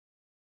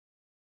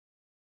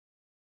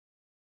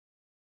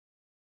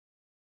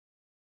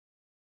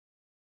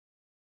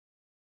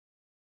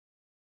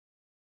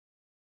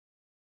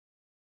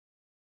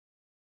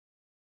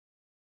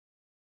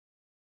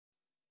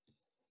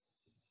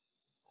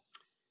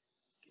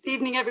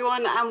evening,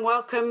 everyone, and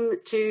welcome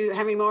to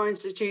Henry Moore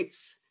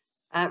Institute's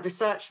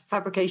Research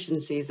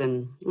Fabrication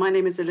Season. My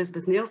name is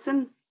Elizabeth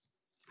Nielsen,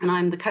 and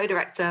I'm the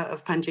co-director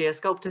of Pangea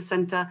Sculpture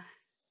Centre,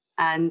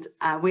 and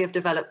we have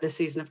developed this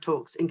season of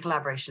talks in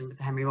collaboration with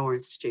the Henry Moore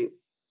Institute.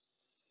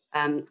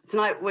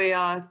 Tonight we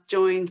are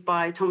joined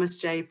by Thomas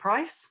J.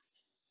 Price.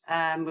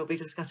 We'll be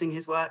discussing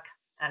his work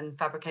and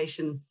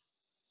fabrication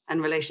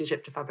and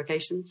relationship to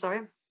fabrication,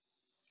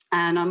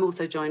 And I'm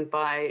also joined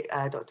by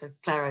Dr.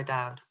 Claire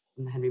O'Dowd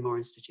from the Henry Moore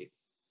Institute.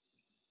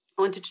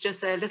 I wanted to just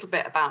say a little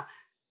bit about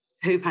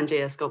who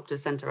Pangea Sculpture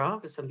Centre are,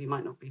 because some of you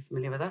might not be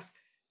familiar with us.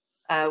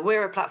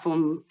 We're a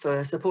platform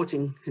for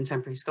supporting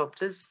contemporary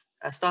sculptors,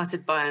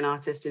 started by an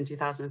artist in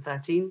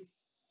 2013.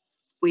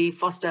 We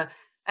foster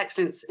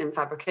excellence in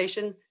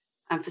fabrication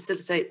and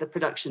facilitate the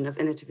production of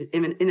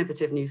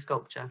innovative new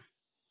sculpture.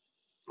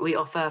 We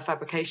offer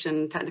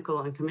fabrication,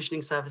 technical and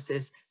commissioning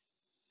services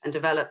and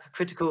develop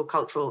critical,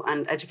 cultural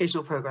and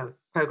educational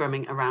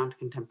programming around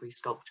contemporary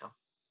sculpture.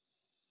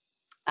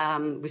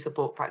 We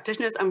support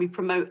practitioners and we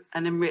promote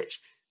and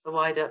enrich the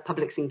wider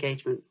public's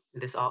engagement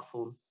with this art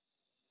form.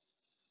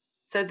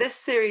 So this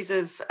series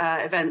of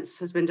events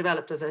has been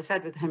developed, as I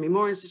said, with the Henry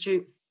Moore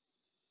Institute.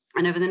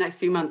 And over the next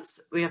few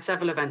months, we have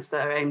several events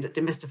that are aimed at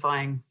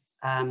demystifying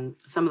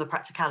some of the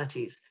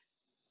practicalities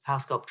of how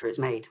sculpture is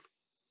made.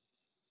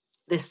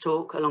 This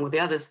talk, along with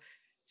the others,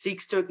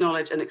 seeks to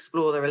acknowledge and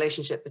explore the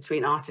relationship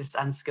between artists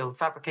and skilled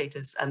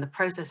fabricators and the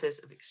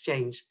processes of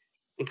exchange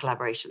and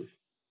collaboration.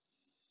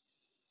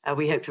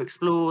 We hope to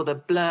explore the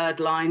blurred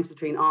lines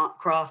between art,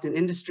 craft and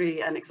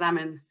industry and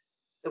examine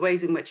the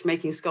ways in which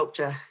making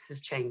sculpture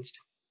has changed.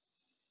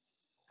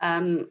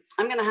 I'm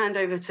going to hand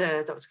over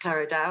to Dr.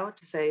 Claire O'Dowd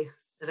to say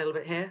a little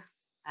bit here,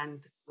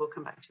 and we'll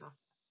come back to you after.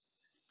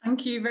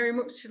 Thank you very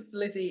much,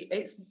 Lizzie.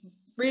 It's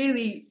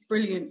really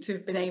brilliant to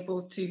have been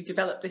able to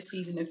develop this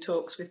season of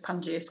talks with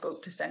Pangea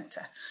Sculpture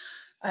Centre.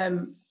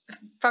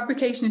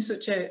 Fabrication is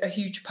such a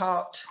huge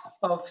part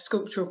of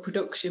sculptural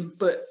production,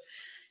 but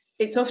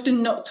it's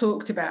often not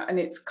talked about, and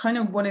it's kind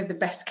of one of the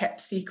best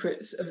kept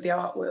secrets of the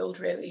art world,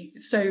 really.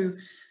 So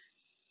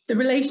the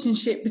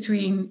relationship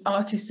between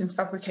artists and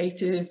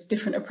fabricators,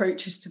 different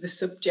approaches to the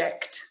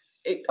subject,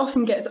 it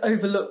often gets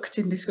overlooked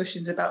in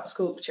discussions about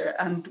sculpture,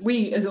 and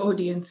we as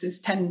audiences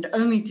tend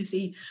only to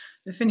see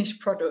the finished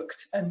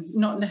product and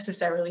not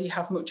necessarily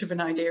have much of an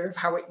idea of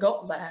how it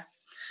got there.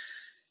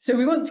 So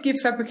we want to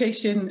give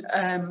fabrication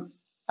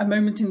a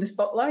moment in the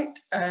spotlight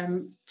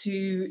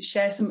to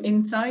share some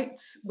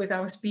insights with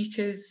our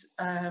speakers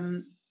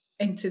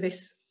into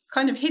this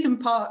kind of hidden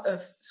part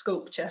of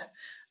sculpture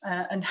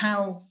and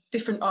how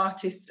different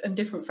artists and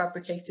different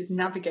fabricators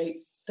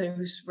navigate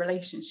those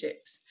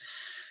relationships.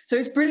 So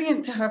it's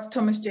brilliant to have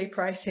Thomas J.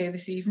 Price here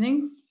this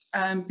evening.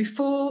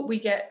 Before we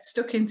get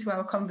stuck into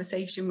our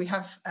conversation, we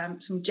have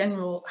some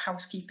general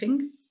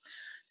housekeeping.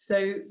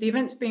 So the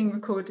event's being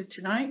recorded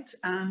tonight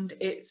and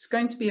it's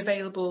going to be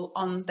available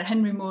on the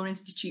Henry Moore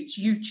Institute's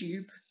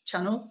YouTube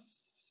channel,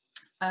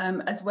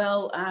 as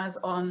well as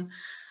on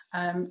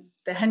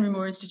the Henry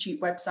Moore Institute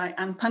website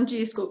and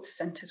Pangea Sculpture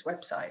Centre's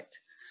website.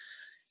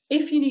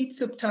 If you need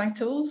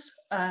subtitles,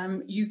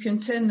 you can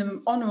turn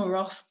them on or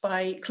off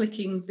by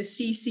clicking the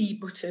CC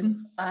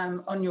button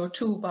on your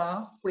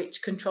toolbar,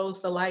 which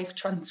controls the live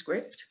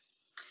transcript.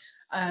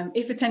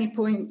 If at any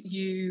point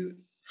you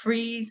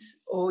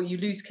freeze or you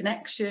lose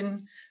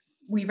connection,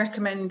 we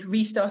recommend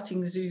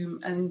restarting Zoom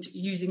and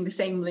using the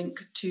same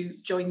link to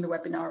join the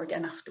webinar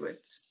again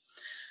afterwards.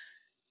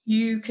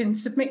 You can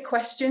submit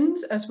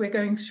questions as we're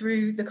going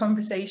through the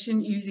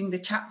conversation using the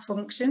chat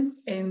function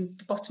in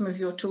the bottom of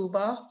your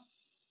toolbar.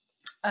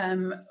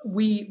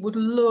 We would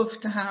love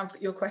to have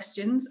your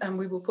questions and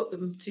we will put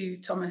them to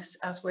Thomas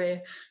as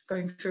we're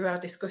going through our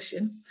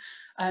discussion.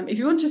 If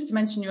you want us to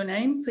mention your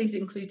name, please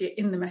include it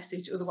in the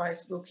message,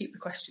 otherwise we'll keep the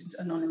questions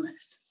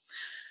anonymous.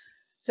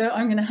 So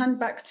I'm going to hand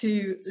back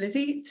to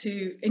Lizzie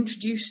to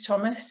introduce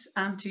Thomas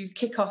and to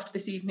kick off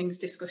this evening's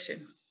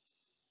discussion.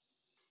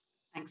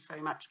 Thanks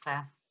very much,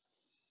 Claire.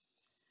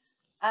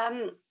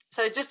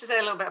 So just to say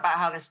a little bit about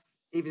how this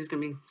evening is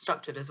going to be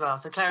structured as well.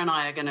 So Claire and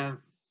I are going to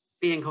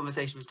be in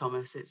conversation with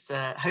Thomas. It's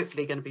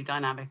hopefully going to be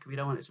dynamic. We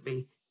don't want it to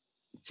be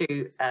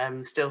too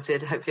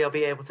stilted. Hopefully I'll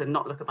be able to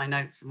not look at my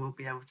notes and we'll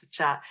be able to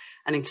chat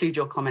and include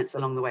your comments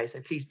along the way. So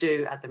please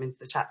do add them into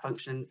the chat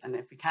function. And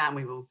if we can,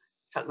 we will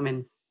chuck them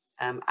in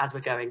as we're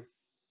going.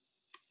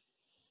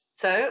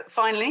 So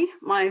finally,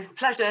 my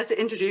pleasure to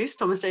introduce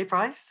Thomas J.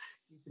 Price.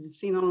 You've been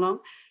seen all along.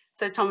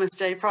 So Thomas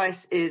J.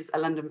 Price is a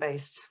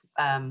London-based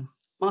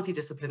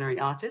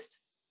multidisciplinary artist.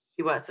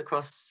 He works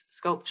across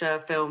sculpture,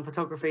 film,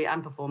 photography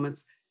and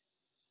performance.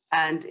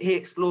 And he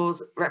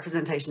explores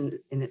representation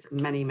in its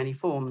many, many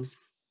forms.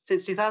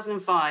 Since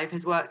 2005,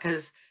 his work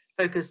has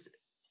focused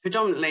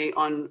predominantly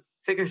on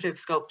figurative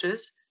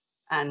sculptures,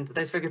 and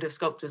those figurative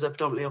sculptures are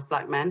predominantly of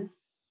Black men.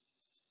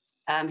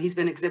 He's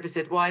been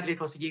exhibited widely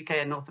across the UK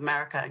and North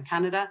America and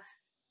Canada,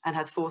 and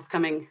has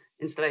forthcoming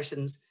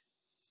installations,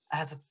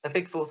 has a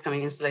big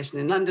forthcoming installation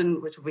in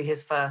London, which will be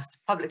his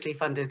first publicly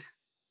funded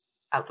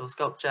outdoor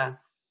sculpture,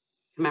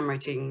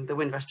 commemorating the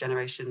Windrush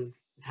generation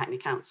with Hackney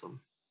Council.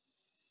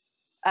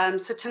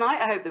 So tonight,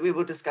 I hope that we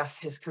will discuss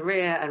his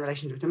career and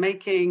relationship to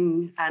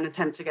making and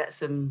attempt to get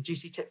some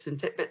juicy tips and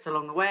tidbits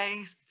along the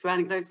way, through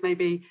anecdotes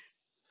maybe.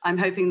 I'm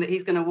hoping that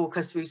he's going to walk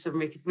us through some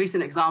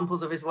recent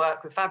examples of his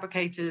work with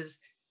fabricators,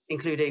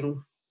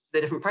 including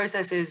the different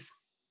processes,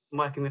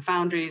 working with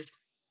foundries,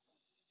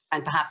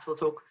 and perhaps we'll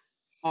talk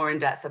more in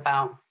depth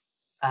about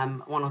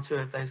one or two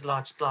of those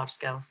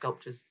large-scale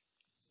sculptures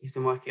he's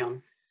been working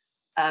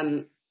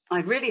on. I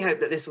really hope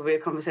that this will be a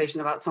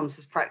conversation about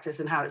Thomas's practice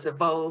and how it's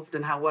evolved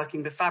and how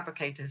working with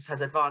fabricators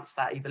has advanced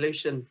that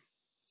evolution.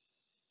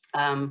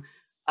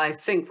 I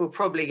think we'll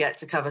probably get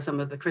to cover some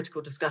of the critical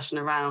discussion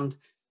around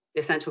the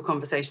essential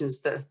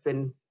conversations that have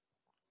been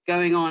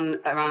going on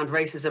around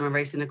racism and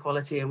race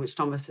inequality, in which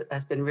Thomas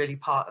has been really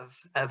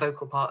a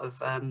vocal part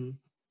of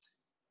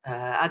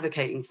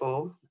advocating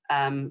for.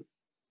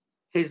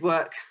 His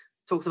work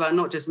talks about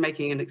not just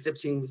making and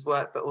exhibiting his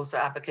work, but also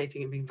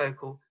advocating and being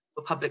vocal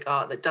for public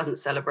art that doesn't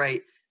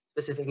celebrate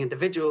specific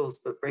individuals,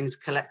 but brings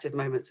collective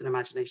moments and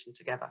imagination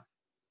together.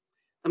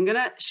 So I'm going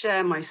to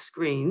share my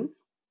screen,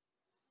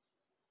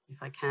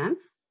 if I can,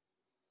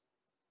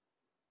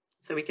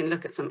 so we can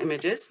look at some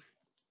images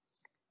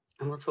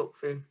and we'll talk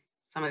through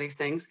some of these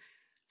things.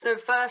 So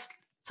first,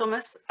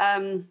 Thomas,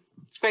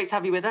 it's great to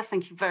have you with us.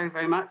 Thank you very,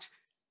 very much.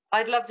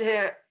 I'd love to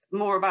hear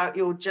more about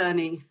your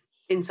journey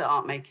into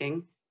art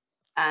making,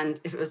 and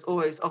if it was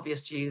always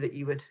obvious to you that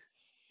you would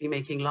be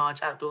making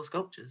large outdoor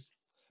sculptures.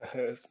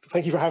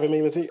 Thank you for having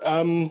me, Lizzie.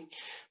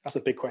 That's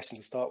a big question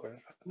to start with.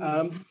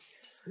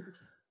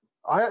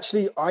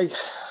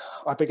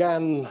 I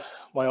began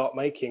my art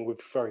making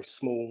with very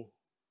small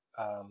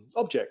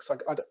objects.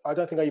 I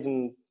don't think I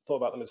even thought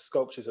about them as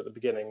sculptures at the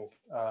beginning.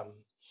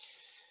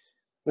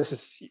 This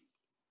is,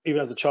 even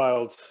as a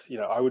child, you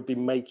know, I would be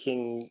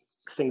making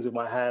things with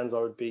my hands. I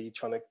would be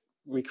trying to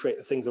recreate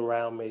the things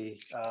around me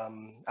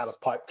out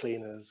of pipe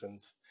cleaners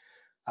and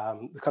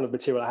the kind of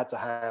material I had to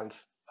hand.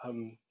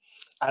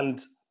 And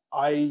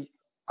I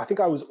think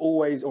I was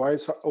always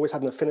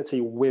had an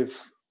affinity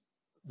with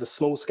the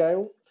small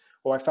scale,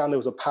 or I found there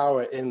was a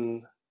power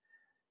in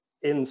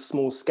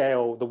small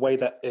scale, the way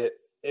that it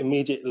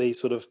immediately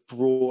sort of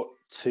brought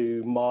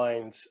to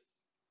mind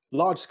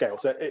large scale.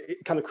 So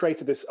it kind of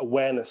created this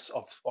awareness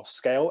of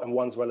scale and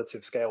one's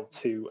relative scale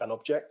to an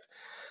object.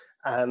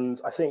 And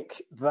I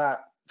think that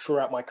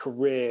throughout my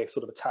career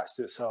sort of attached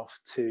itself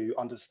to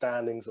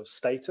understandings of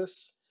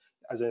status,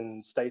 as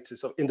in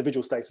status of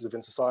individual status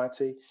within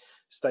society,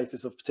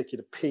 status of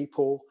particular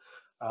people,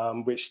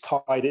 which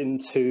tied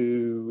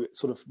into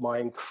sort of my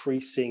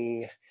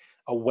increasing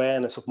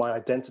awareness of my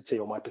identity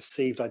or my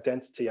perceived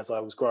identity as I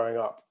was growing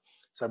up.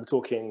 So we're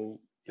talking,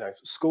 you know,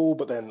 school,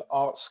 but then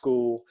art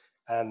school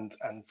and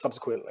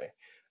subsequently,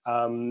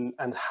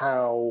 and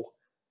how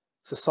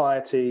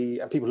society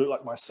and people who look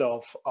like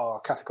myself are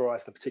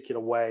categorized in a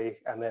particular way.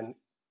 And then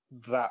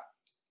that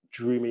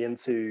drew me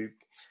into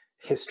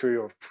history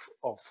of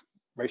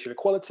racial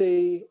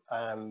equality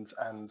and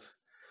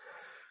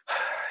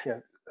you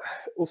know,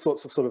 all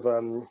sorts of sort of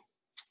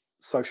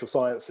social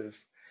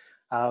sciences.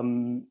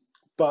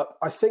 But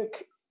I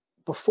think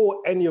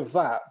before any of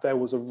that, there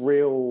was a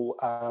real,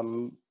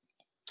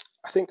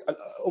 I think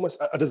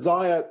almost a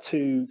desire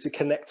to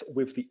connect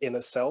with the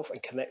inner self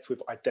and connect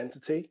with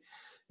identity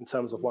in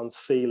terms of one's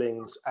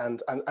feelings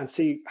and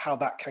see how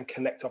that can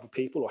connect to other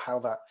people or how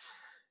that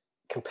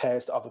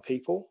compares to other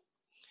people.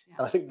 Yeah.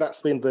 And I think that's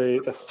been the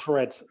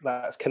thread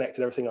that's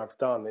connected everything I've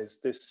done,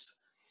 is this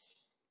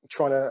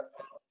trying to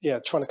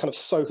kind of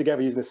sew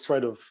together using this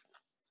thread of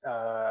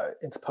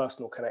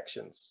interpersonal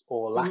connections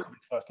or lack of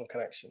personal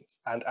connections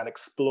and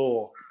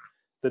explore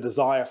the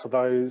desire for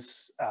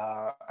those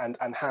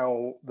and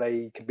how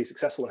they can be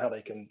successful and how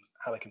they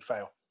can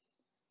fail.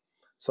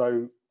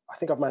 So I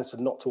think I've managed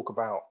to not talk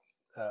about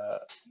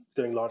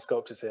doing large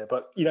sculptures here,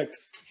 but you know,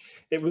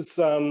 it was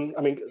I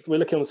mean, we're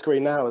looking on the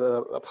screen now at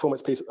a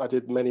performance piece I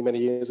did many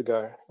years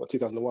ago, or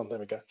 2001, there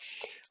we go.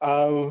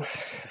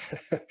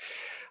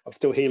 I'm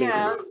still healing.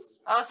 Yeah,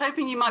 I was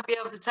hoping you might be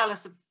able to tell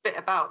us a bit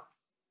about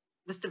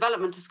this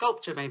development to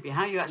sculpture, maybe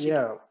how you actually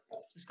to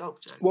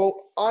sculpture.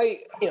 Well,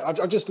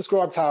 I've just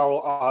described how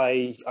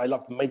I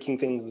loved making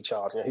things as a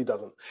child. You know, who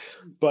doesn't?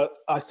 But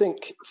I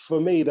think for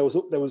me there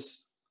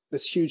was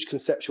this huge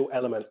conceptual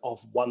element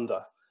of wonder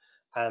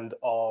and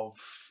of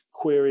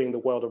querying the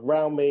world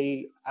around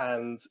me,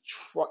 and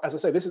as I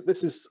say, this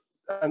is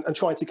and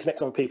trying to connect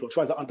to other people,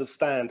 trying to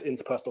understand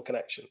interpersonal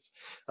connections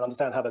and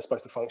understand how they're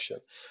supposed to function,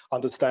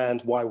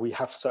 understand why we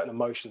have certain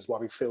emotions, why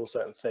we feel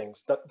certain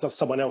things. Does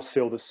someone else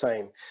feel the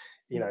same?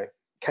 You know,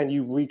 can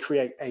you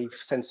recreate a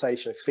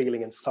sensation, a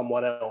feeling in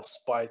someone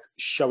else by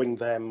showing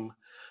them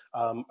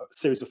a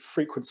series of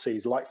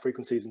frequencies, light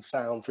frequencies and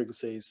sound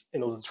frequencies,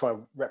 in order to try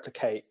and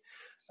replicate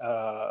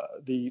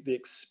the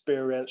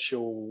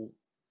experiential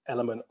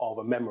element of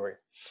a memory.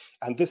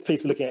 And this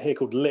piece we're looking at here,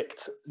 called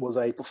Licked, was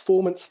a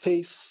performance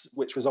piece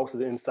which resulted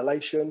in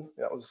installation.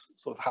 That was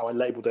sort of how I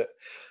labeled it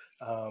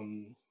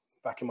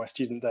back in my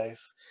student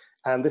days.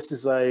 And this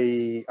is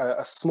a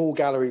small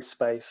gallery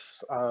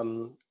space,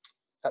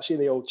 actually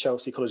in the old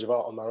Chelsea College of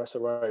Art on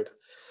Marissa Road.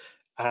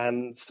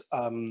 And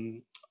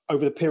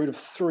over the period of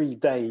 3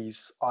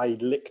 days, I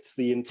licked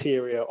the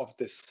interior of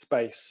this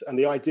space. And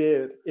the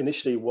idea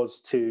initially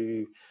was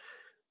to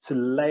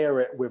layer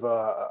it with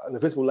an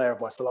invisible layer of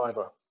my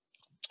saliva,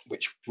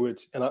 which would,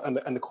 and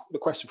the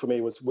question for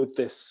me was, would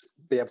this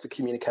be able to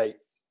communicate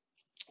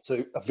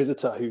to a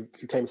visitor who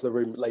came to the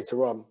room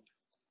later on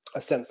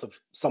a sense of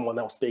someone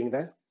else being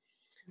there?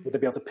 Would they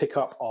be able to pick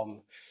up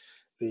on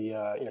the,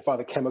 if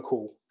either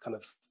chemical kind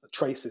of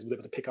traces, would they be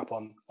able to pick up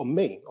on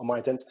me, on my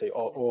identity,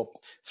 or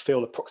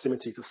feel a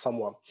proximity to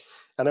someone?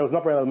 And there was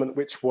another element,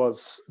 which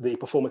was the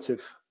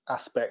performative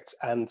aspect.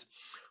 And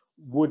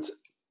would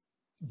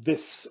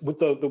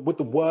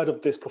the word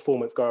of this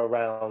performance go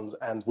around,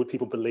 and would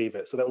people believe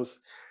it? So there was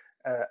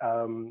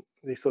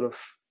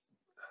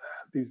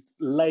these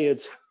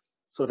layered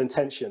sort of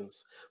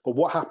intentions. But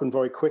what happened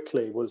very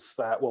quickly was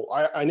that, well,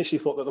 I initially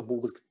thought that the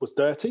wall was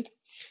dirty.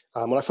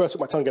 When I first put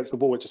my tongue against the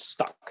wall, it just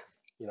stuck,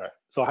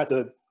 So I had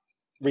to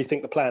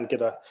rethink the plan,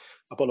 get a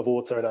bottle of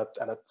water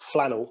and a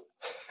flannel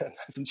and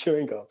some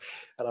chewing gum.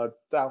 And I'd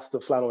douse the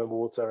flannel in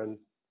water and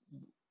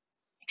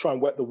try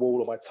and wet the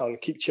wall on my tongue,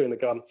 keep chewing the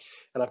gum.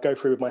 And I'd go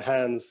through with my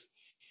hands,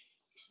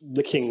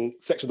 licking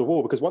sections of the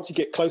wall, because once you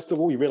get close to the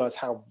wall, you realize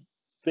how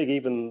big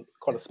even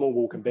quite a small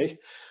wall can be.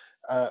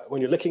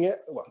 When you're licking it,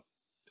 well,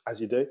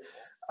 as you do,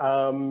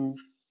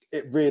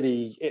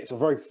 it's a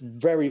very,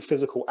 very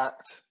physical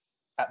act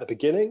at the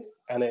beginning,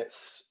 and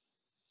it's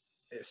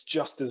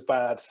just as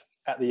bad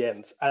at the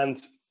end.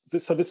 And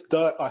this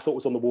dirt I thought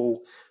was on the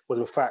wall was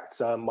in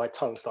fact my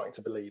tongue starting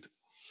to bleed,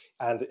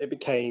 and it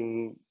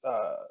became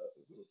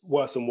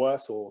worse and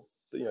worse, or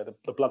the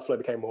blood flow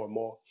became more and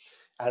more.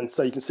 And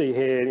so you can see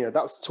here,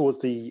 that was towards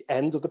the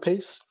end of the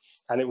piece,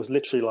 and it was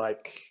literally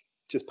like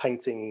just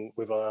painting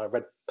with a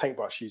red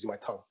paintbrush using my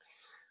tongue.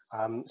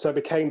 So it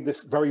became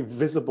this very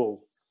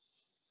visible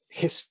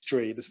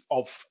history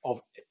of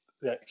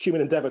human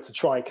endeavor to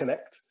try and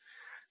connect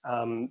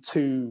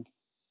to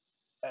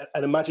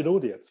an imagined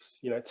audience,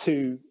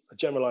 to a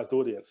generalized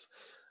audience.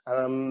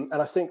 And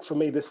I think for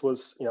me, this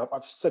was,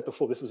 I've said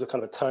before, this was a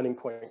kind of a turning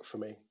point for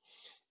me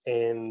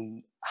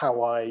in how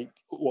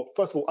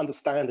first of all,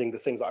 understanding the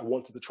things that I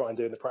wanted to try and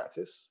do in the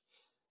practice,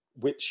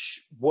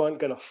 which weren't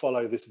going to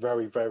follow this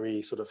very,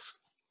 very sort of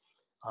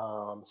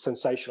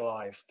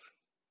sensationalized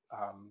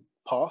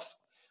path.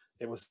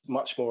 It was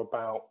much more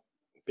about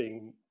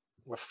being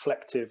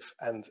reflective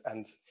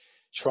and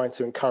trying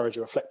to encourage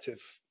a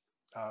reflective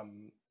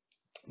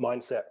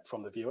mindset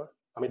from the viewer.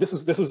 I mean, this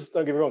was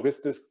don't get me wrong,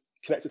 this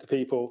connected to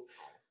people,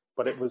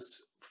 but it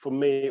was, for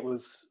me, it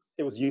was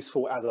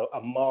useful as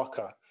a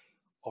marker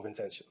of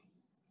intention.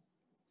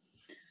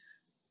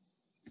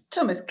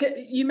 Thomas,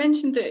 you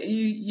mentioned that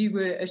you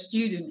were a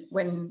student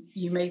when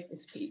you made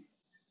this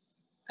piece.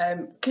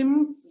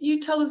 Can you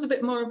tell us a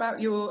bit more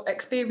about your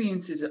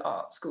experiences at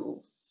art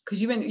school?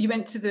 Because you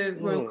went to the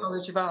Royal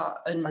College of Art,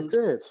 and I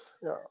did,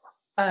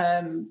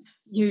 yeah.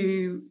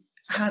 You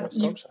had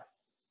sculpture.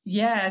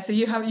 So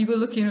you were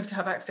lucky enough to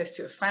have access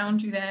to a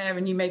foundry there,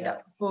 and you made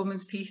that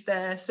performance piece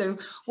there. So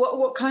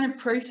what kind of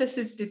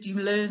processes did you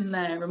learn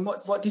there, and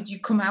what did you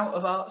come out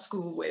of art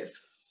school with?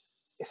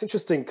 It's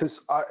interesting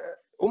because I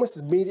almost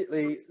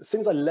immediately, as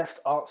soon as I left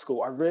art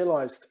school, I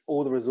realized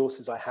all the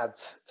resources I had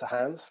to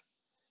hand,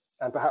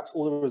 and perhaps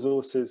all the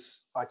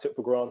resources I took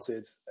for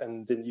granted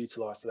and didn't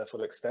utilize to their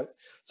full extent.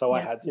 So I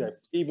had,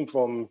 even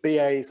from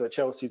BA, so at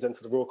Chelsea, then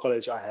to the Royal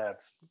College, I had,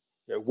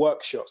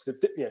 workshops,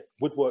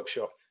 wood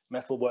workshop,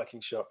 metal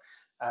working shop.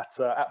 At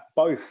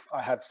both,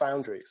 I had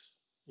foundries.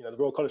 The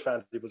Royal College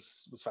foundry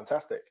was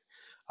fantastic.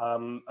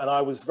 And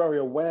I was very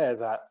aware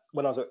that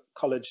when I was at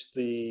college,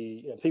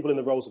 the people in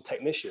the roles of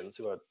technicians,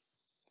 who are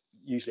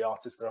usually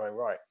artists in their own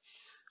right,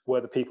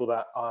 were the people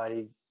that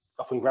I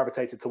often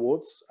gravitated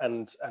towards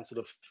and sort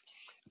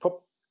of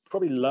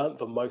probably learned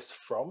the most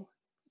from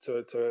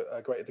to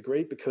a greater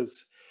degree,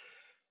 because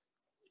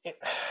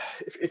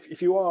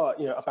if you are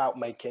about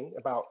making,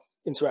 about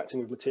interacting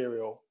with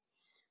material,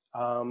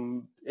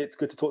 it's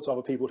good to talk to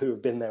other people who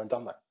have been there and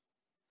done that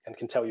and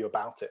can tell you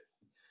about it.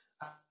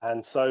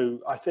 And so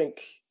I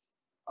think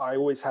I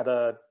always had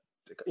from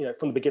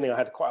the beginning, I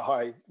had quite a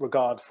high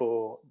regard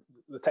for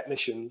the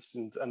technicians,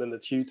 and then the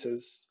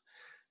tutors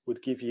would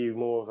give you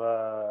more of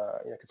a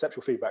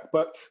conceptual feedback.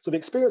 But so the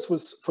experience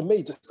was, for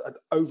me, just an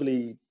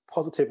overly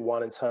positive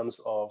one in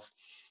terms of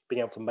being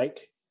able to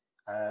make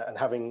and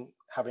having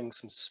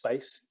some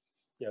space.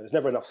 There's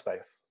never enough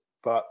space,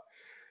 but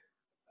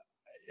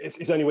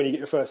it's only when you get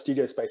your first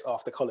studio space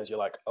after college, you're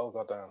like, oh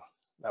god damn,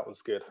 that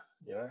was good,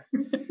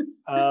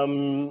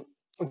 and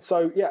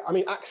so I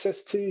mean,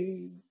 access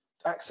to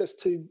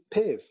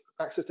peers,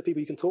 access to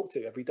people you can talk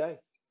to every day.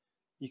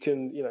 You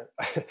can,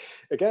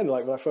 again,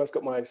 like when I first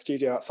got my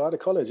studio outside of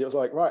college, it was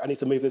like, right, I need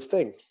to move this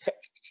thing.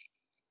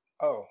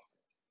 Oh,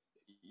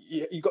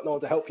 you've got no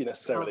one to help you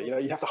necessarily.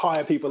 You have to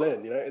hire people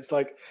in. It's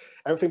like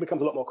everything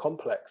becomes a lot more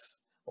complex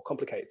or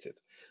complicated.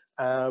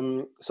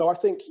 So I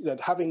think, you know,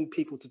 having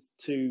people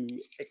to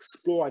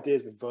explore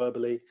ideas with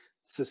verbally,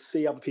 to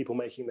see other people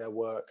making their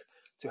work,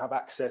 to have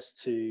access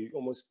to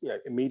almost, you know,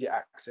 immediate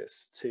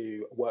access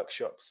to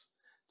workshops,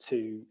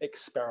 to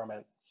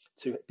experiment,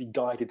 to be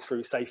guided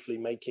through safely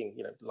making,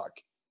 you know,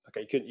 like,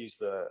 okay, you couldn't use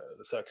the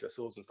circular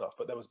saws and stuff,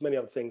 but there was many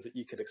other things that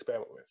you could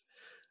experiment with.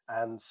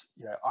 And,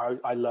 you know,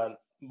 I learned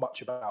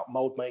much about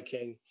mold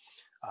making,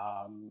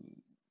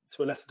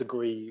 to a lesser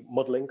degree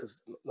modeling,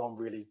 because no one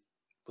really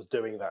was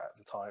doing that at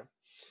the time.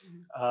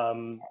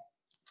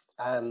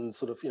 And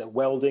sort of, you know,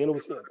 welding and all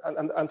this, you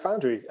know, and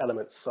foundry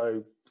elements.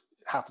 So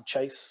how to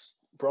chase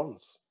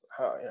bronze,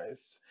 how, you know,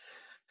 it's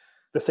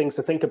the things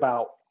to think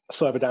about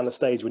further down the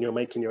stage when you're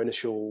making your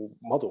initial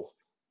model.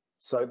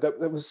 So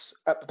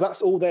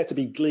that's all there to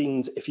be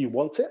gleaned if you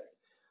want it,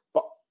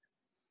 but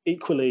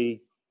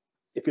equally,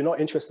 if you're not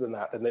interested in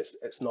that, then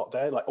it's not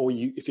there. Like, or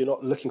if you're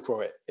not looking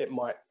for it, it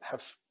might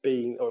have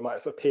been, or it might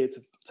have appeared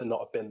to not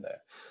have been there.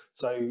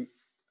 So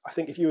I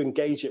think if you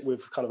engage it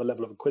with kind of a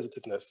level of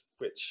inquisitiveness,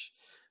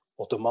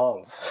 or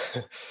demand,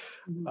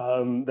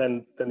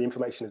 then the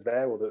information is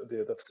there, or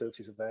the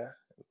facilities are there,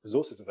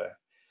 resources are there.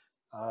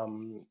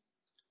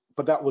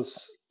 But that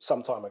was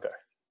some time ago.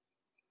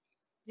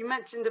 You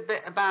mentioned a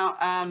bit about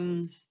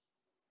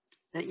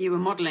that you were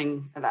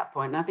modelling at that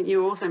point, and I think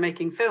you were also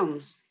making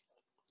films.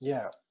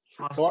 Yeah.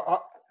 So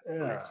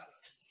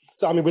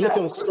So I mean, we're looking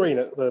on the screen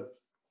at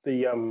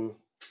the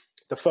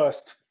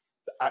first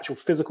actual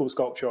physical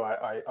sculpture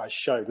I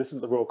showed. This is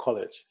at the Royal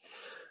College.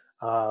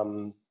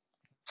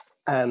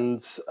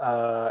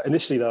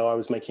 Initially, though, I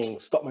was making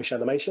stop motion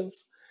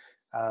animations.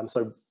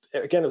 So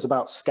again, it was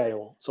about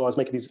scale. So I was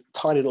making these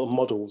tiny little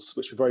models,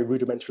 which were very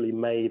rudimentarily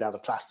made out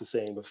of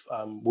plasticine with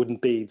wooden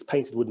beads,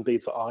 painted wooden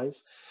beads for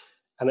eyes.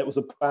 And it was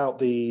about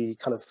the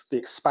kind of the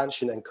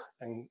expansion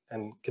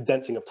and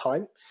condensing of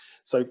time.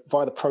 So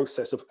via the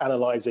process of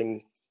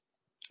analyzing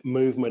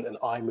movement and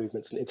eye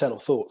movements and internal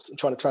thoughts and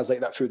trying to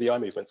translate that through the eye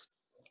movements,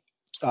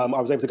 I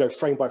was able to go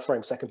frame by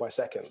frame, second by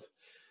second,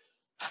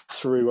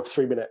 through a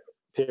 3-minute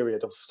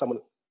period of someone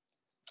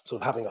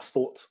sort of having a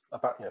thought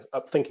about, you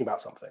know, thinking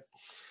about something.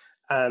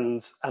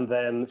 And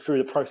then through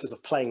the process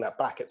of playing that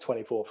back at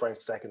 24 frames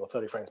per second or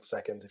 30 frames per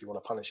second, if you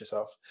want to punish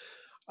yourself,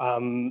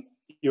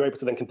 you're able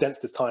to then condense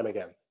this time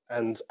again.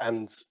 And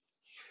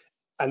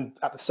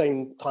at the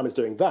same time as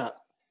doing that,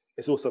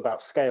 it's also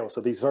about scale.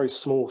 So these very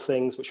small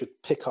things which would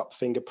pick up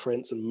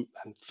fingerprints and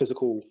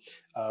physical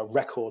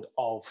record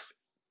of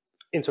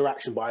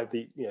interaction by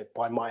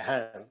my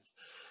hands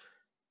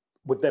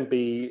would then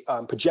be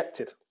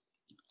projected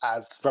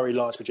as very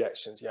large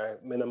projections, you know,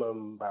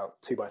 minimum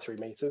about 2 by 3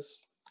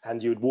 meters.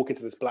 And you would walk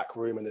into this black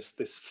room and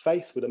this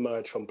face would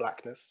emerge from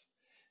blackness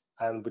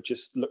and would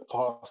just look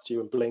past you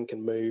and blink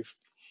and move.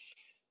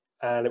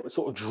 And it would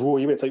sort of draw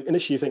you in. So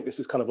initially you think this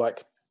is kind of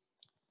like,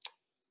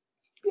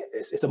 yeah,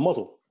 it's a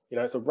model, you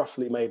know, it's a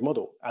roughly made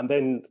model. And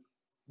then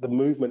the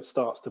movement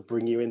starts to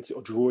bring you into,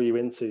 or draw you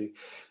into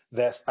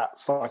that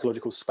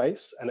psychological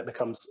space, and it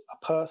becomes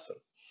a person.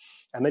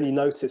 And then you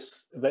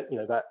notice that, you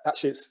know, that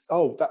actually it's,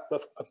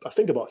 a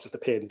finger box just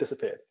appeared and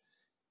disappeared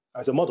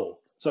as a model.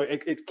 So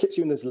it keeps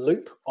you in this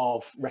loop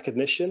of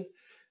recognition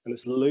and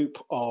this loop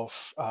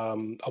of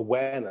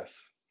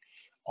awareness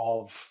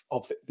of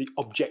the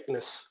object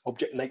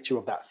nature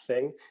of that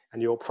thing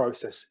and your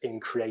process in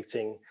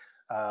creating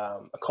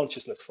a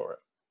consciousness for it.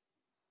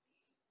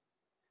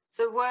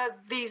 So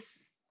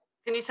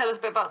can you tell us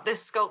a bit about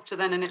this sculpture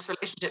then and its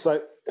relationship?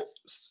 So this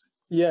is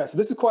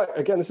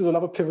this is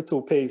another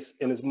pivotal piece,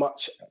 in as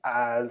much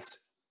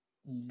as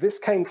this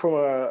came from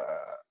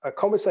a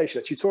conversation,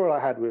 a tutorial I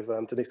had with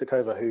Denise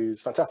Dekova, who's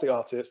a fantastic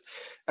artist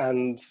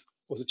and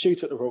was a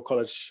tutor at the Royal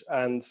College.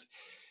 And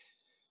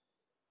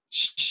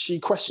she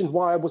questioned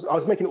why I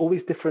was making all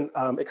these different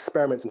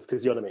experiments and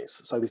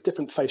physiognomies. So these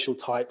different facial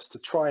types to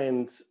try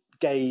and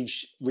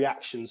gauge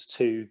reactions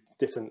to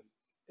different,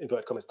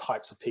 inverted commas,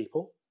 types of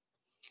people.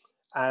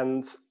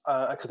 And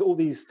because all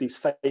these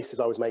faces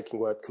I was making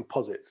were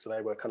composites, so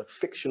they were kind of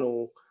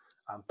fictional,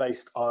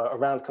 based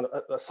around kind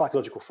of a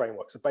psychological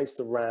framework. So based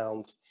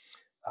around,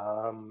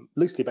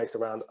 loosely based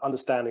around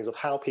understandings of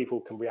how people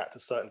can react to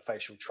certain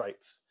facial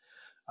traits,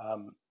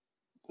 and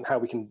how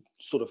we can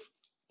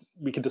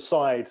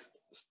decide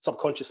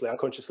subconsciously,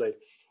 unconsciously,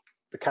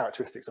 the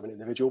characteristics of an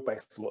individual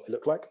based on what they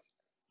look like.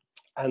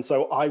 And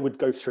so I would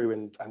go through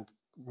and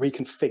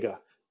reconfigure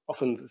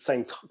often the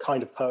same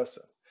kind of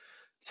person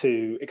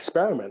to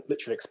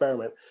literally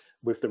experiment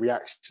with the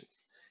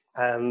reactions.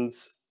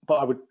 But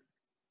I would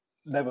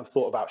never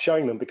thought about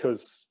showing them,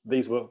 because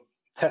these were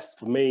tests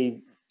for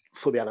me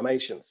for the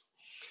animations.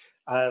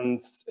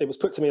 And it was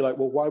put to me like,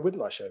 well, why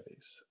wouldn't I show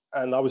these?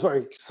 And I was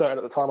very certain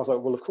at the time. I was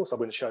like, well, of course I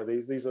wouldn't show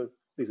these. These are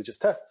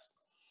just tests.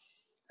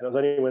 And it was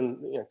only when,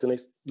 you know,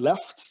 Denise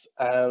left,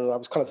 and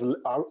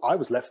I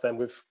was left then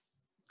with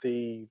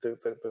the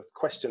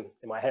question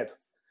in my head: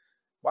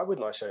 why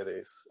wouldn't I show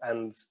these?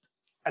 And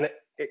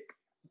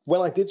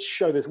when I did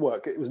show this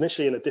work, it was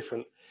initially in a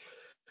different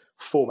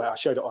format. I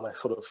showed it on a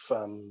sort of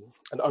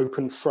an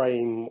open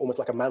frame, almost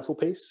like a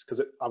mantelpiece,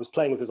 because I was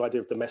playing with this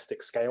idea of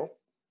domestic scale.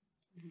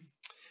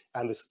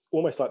 And this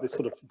almost like this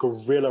sort of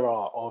guerrilla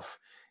art of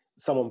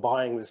someone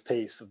buying this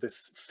piece of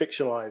this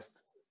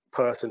fictionalized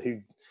person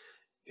who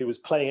was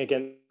playing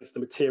against the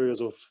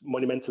materials of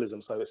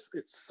monumentalism. So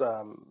it's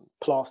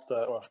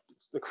plaster or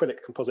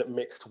acrylic composite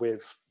mixed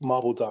with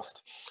marble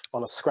dust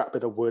on a scrap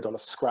bit of wood, on a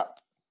scrap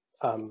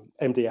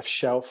MDF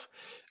shelf,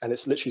 and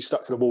it's literally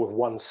stuck to the wall with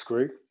one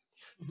screw.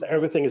 So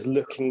everything is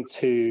looking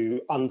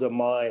to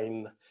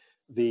undermine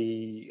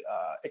the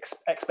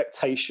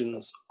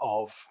expectations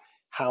of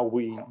how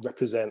we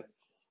represent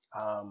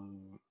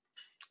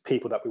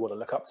people that we want to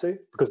look up to,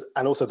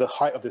 and also the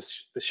height of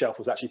this shelf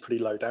was actually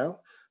pretty low down.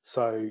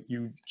 So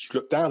you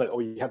look down at it,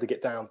 or you had to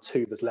get down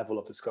to this level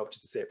of the sculpture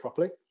to see it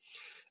properly.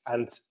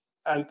 And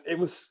it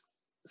was,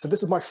 so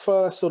this was my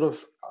first sort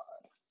of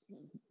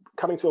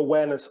coming to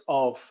awareness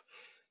of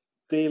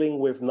dealing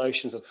with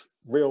notions of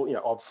real,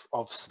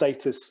 of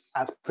status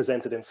as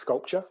presented in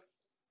sculpture,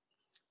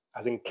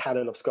 as in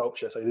canon of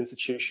sculpture, so the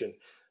institution,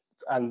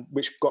 and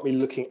which got me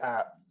looking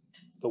at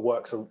the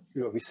works of,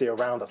 we see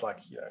around us, like,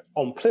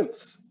 on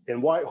plinths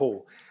in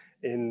Whitehall,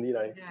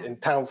 in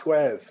town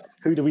squares.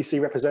 Who do we see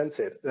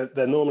represented?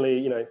 They're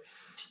normally,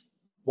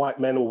 white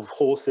men with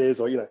horses,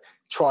 or,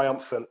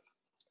 triumphant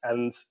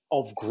and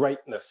of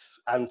greatness.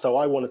 And so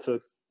I wanted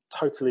to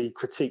totally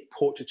critique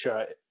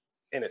portraiture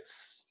in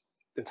its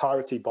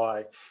entirety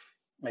by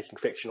making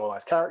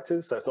fictionalized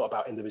characters. So it's not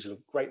about individual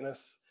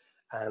greatness.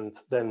 And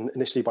then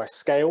initially by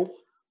scale,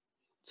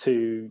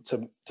 to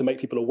make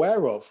people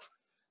aware of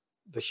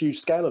the huge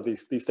scale of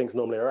these things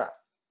normally are at.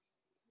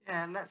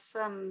 Yeah, let's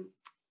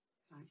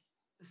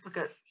look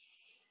at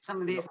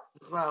some of these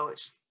as well,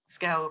 which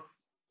scale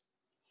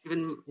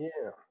even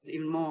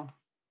more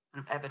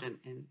kind of evident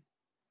in.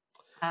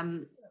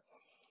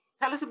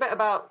 Tell us a bit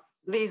about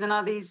these, and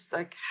are these,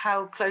 like,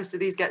 how close do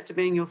these get to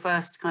being your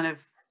first kind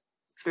of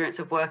experience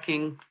of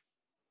working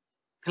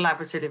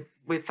collaborative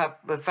with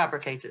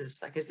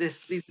fabricators? Like, is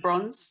these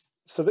bronze?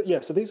 So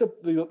so these are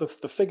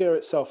the figure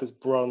itself is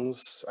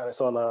bronze, and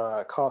it's on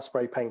a car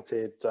spray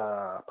painted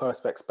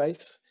perspex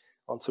base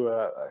onto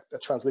a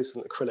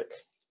translucent acrylic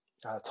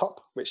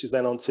top, which is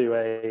then onto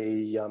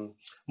a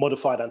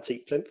modified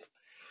antique plinth.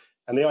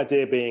 And the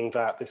idea being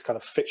that this kind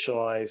of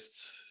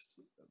fictionalized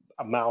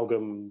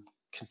amalgam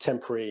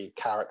contemporary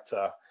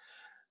character,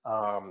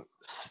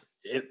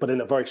 but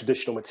in a very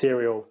traditional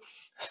material,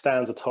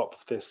 stands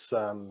atop this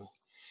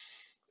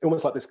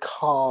almost like this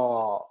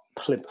car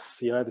plinth,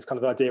 this kind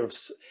of idea of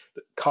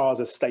cars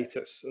as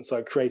status. And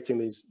so creating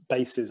these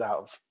bases out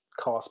of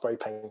car spray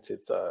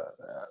painted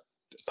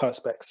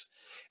perspex,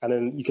 and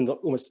then you can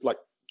almost like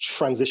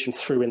transition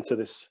through into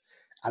this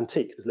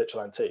antique, this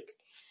literal antique,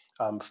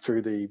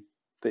 through the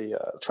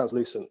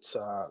translucent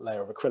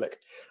layer of acrylic.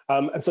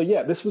 And so,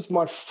 this was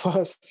my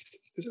first.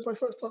 This is my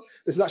first time.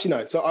 This is actually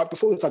no. So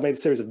before this, I made a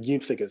series of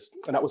nude figures,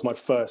 and that was my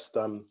first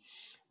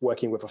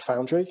working with a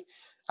foundry.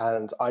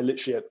 And I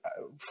literally,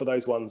 for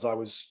those ones, I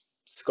was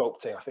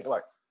sculpting, I think,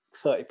 like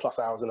 30 plus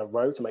hours in a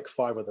row to make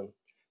 5 of them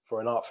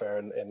for an art fair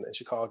in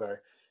Chicago,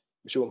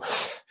 which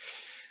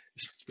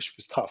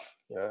was tough.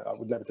 I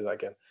would never do that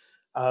again.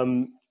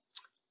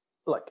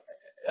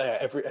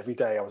 Every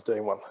day I was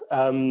doing one.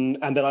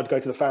 And then I'd go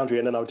to the foundry,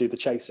 and then I would do the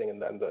chasing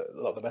and then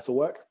a lot of the metal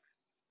work.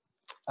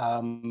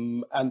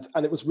 And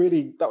it was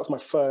really, that was my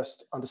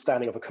first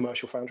understanding of a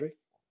commercial foundry.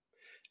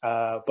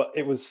 But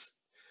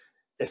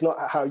it's not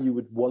how you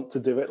would want to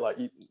do it. Like,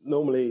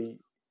 normally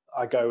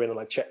I go in and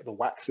I check the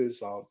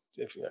waxes.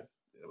 It's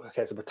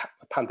a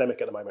pandemic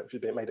at the moment,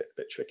 which made it a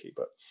bit tricky,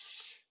 but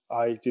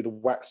I do the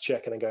wax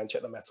check and then go and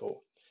check the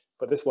metal.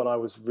 But this one, I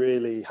was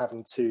really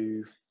having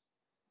to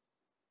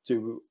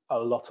do a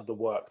lot of the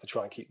work to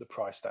try and keep the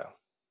price down.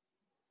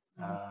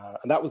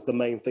 And that was the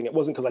main thing. It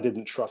wasn't because I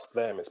didn't trust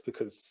them, it's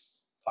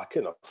because I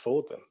couldn't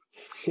afford them.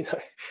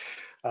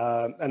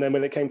 And then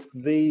when it came to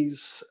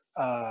these,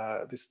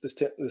 this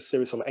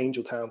series from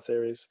Angel Town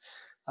series,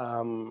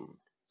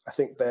 I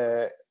think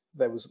there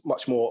was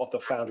much more of the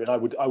foundry, and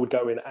I would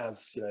go in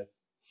as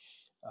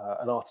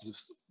an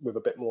artist with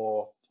a bit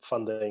more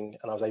funding,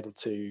 and I was able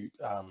to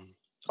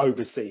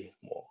oversee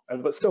more,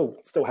 but still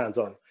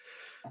hands-on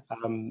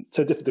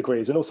to different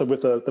degrees. And also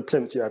with the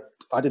plinths,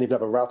 I didn't even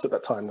have a router at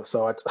that time,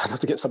 so I'd have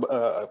to get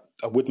a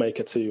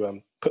woodmaker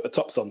to put the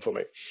tops on for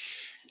me.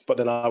 But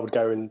then I would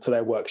go into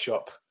their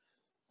workshop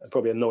and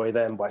probably annoy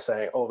them by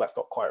saying, "Oh, that's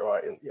not quite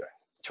right," and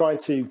trying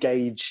to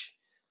gauge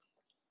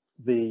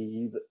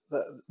the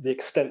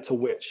extent to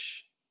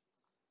which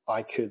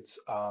I could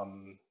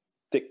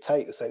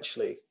dictate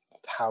essentially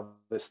how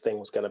this thing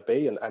was going to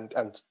be,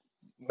 and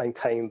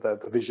maintain the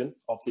vision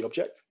of the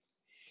object,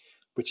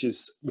 which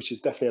is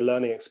definitely a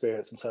learning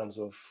experience in terms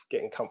of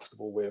getting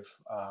comfortable with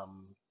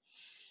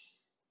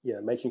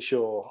making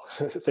sure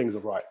things are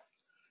right,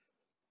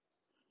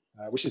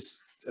 which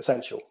is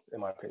essential in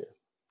my opinion.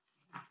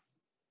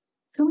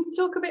 Can we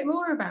talk a bit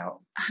more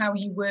about how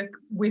you work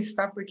with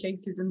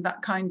fabricators and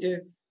that kind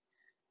of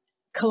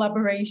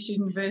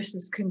collaboration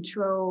versus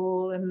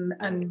control,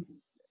 and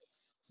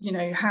you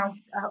know,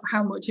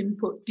 how much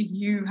input do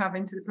you have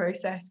into the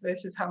process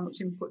versus how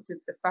much input do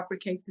the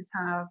fabricators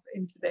have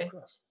into this?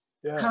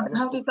 Yeah,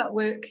 how does that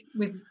work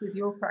with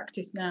your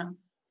practice now?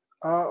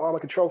 I'm a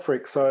control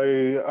freak, so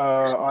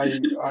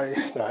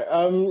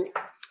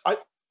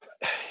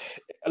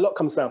a lot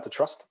comes down to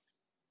trust.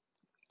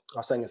 I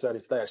was saying this earlier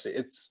today, actually.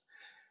 It's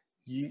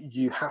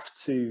you have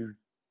to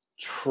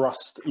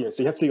trust, you know,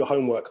 so you have to do your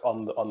homework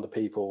on the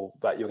people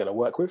that you're going to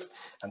work with,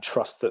 and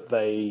trust that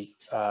they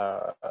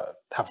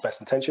have best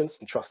intentions,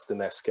 and trust in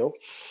their skill.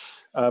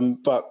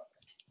 But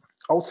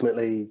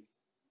ultimately,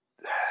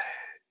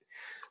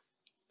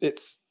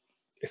 it's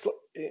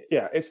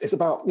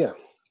about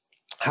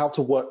how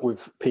to work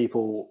with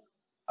people,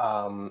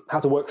 how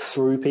to work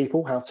through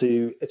people, how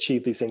to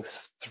achieve these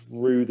things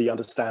through the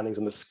understandings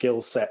and the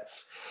skill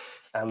sets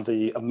and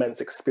the immense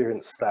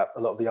experience that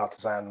a lot of the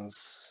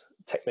artisans,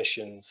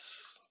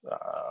 technicians,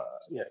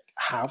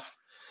 have.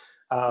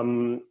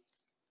 And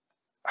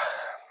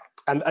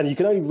you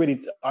can only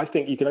really, I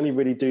think you can only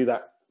really do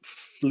that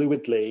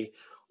fluidly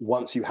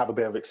once you have a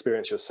bit of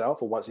experience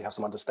yourself, or once you have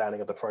some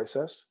understanding of the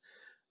process.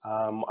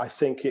 I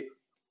think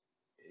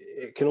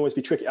it can always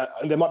be tricky.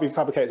 And there might be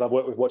fabricators I've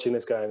worked with watching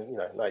this going, you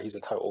know, no, he's a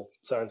total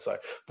so-and-so.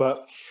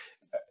 But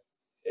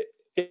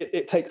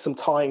it takes some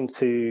time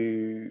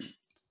to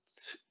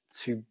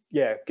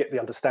get the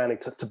understanding,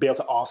 to be able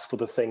to ask for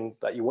the thing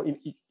that you want.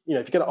 You know,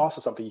 if you're going to ask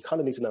for something, you kind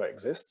of need to know it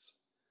exists.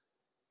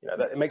 You know,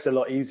 that it makes it a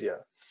lot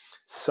easier.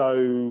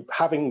 So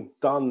having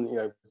done, you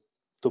know,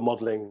 the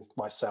modeling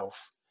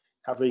myself,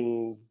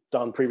 having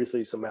done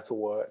previously some metal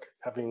work,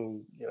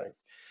 having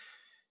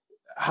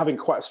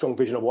quite a strong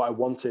vision of what I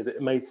wanted,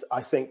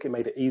 I think it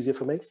made it easier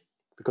for me,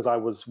 because I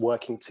was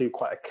working to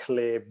quite a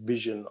clear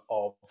vision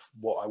of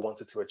what I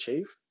wanted to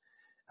achieve.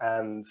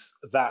 And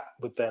that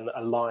would then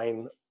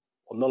align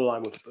or not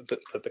align with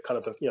the kind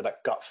of, you know,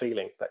 that gut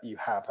feeling that you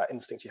have, that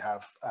instinct you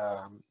have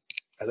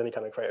as any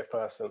kind of creative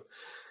person,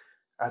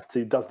 as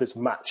to, does this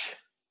match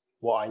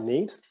what I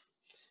need?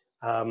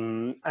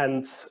 And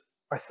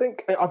I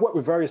think I've worked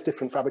with various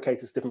different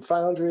fabricators, different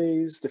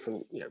foundries,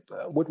 different, you know,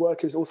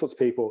 woodworkers, all sorts of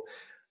people.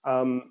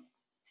 And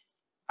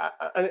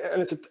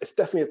it's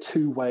definitely a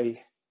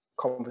two-way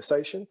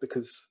conversation,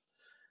 because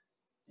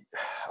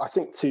I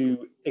think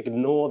to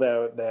ignore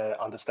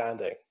their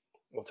understanding,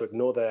 or to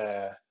ignore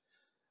their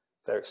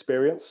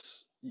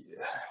experience, you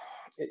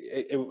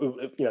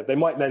know, they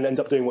might then end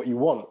up doing what you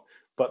want,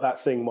 but that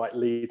thing might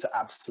lead to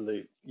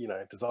absolute, you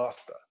know,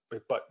 disaster.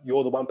 But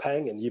you're the one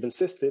paying, and you've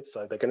insisted,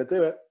 so they're going to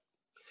do it.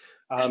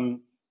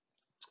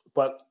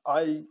 But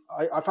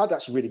I've had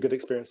actually really good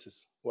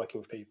experiences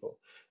working with people,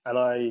 and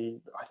I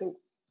think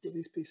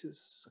these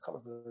pieces, I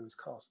can't remember who was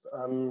cast.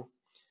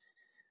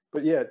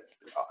 But yeah,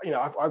 you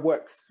know, I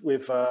worked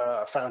with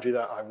a foundry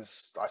that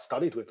I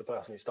studied with the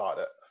person who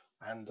started it,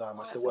 and I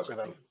still work with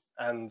them.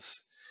 And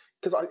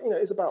because you know,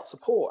 it's about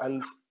support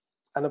and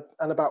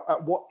about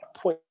at what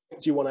point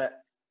do you want to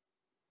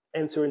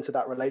enter into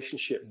that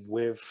relationship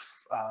with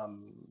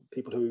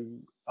people who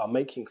are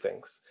making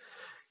things.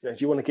 You know,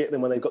 do you want to get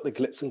them when they've got the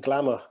glitz and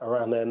glamour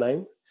around their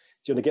name? Do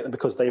you want to get them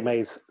because they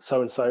made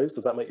so-and-sos?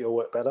 Does that make your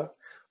work better?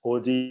 Or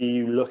do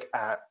you look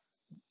at,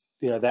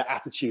 you know, their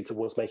attitude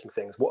towards making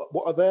things? What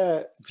are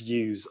their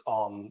views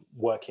on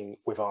working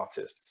with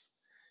artists?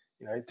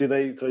 You know, do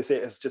they see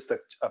it as just a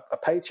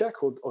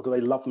paycheck, or do they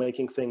love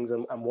making things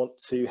and want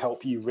to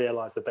help you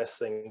realize the best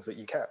things that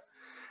you can?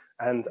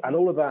 And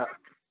all of that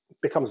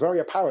becomes very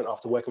apparent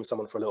after working with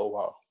someone for a little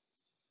while.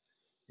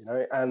 You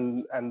know,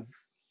 and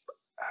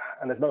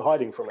there's no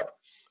hiding from it.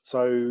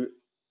 So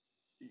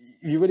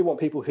you really want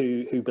people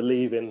who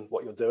believe in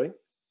what you're doing,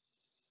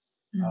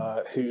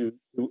 who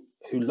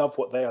love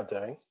what they are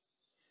doing,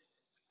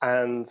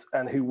 and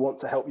who want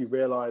to help you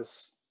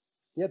realize,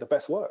 the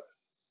best work.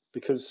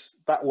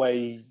 Because that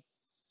way,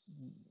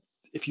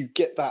 if you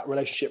get that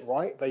relationship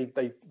right,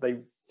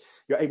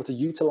 you're able to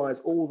utilize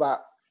all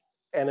that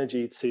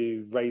energy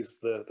to raise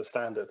the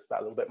standard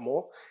that little bit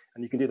more,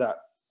 and you can do that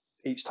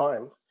each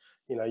time.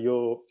 You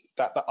know,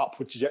 that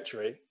upward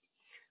trajectory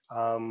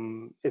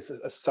is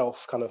a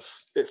self kind of,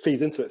 it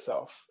feeds into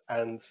itself.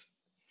 And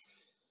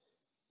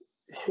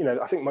you know,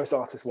 I think most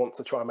artists want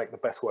to try and make the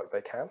best work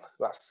they can.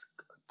 That's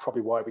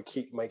probably why we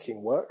keep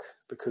making work,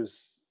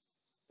 because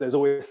there's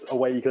always a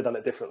way you could have done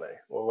it differently,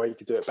 or a way you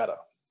could do it better.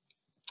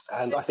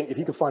 And I think if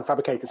you can find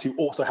fabricators who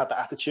also have that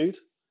attitude,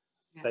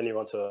 then you're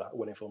onto a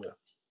winning formula.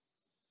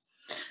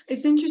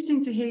 It's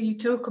interesting to hear you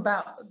talk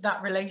about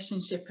that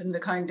relationship and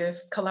the kind of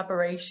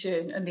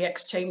collaboration and the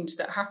exchange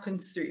that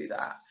happens through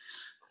that.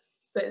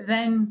 But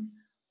then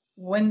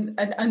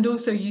and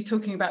also you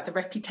talking about the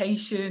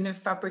reputation of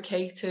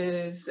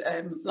fabricators,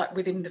 like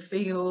within the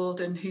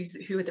field, and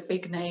who are the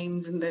big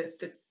names and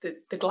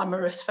the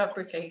glamorous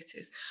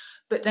fabricators.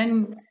 But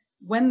then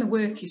when the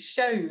work is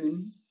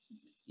shown,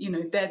 you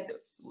know,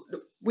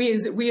 we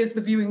as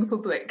the viewing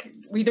public,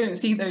 we don't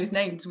see those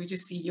names, we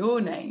just see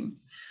your name.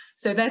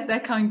 So they're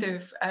kind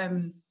of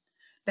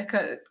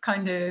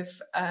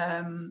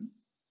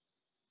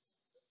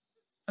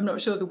I'm not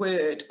sure the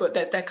word, but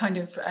they're kind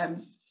of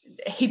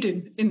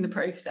hidden in the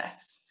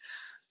process.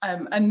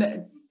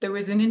 And there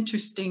was an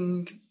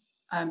interesting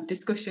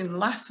discussion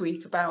last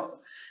week about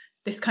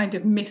this kind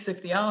of myth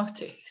of the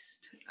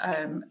artist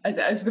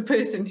as the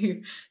person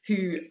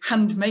who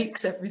hand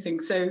makes everything.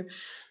 So,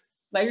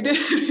 like,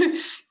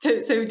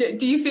 so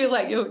do you feel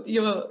like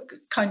you're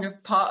kind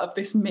of part of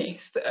this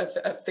myth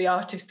of the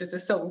artist as a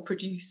sole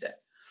producer?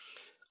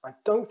 I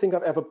don't think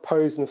I've ever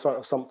posed in front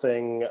of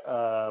something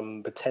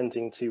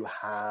pretending to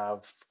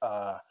have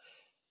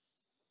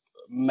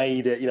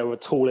made it, with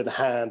a tool in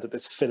hand at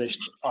this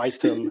finished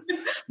item.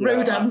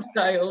 Rodin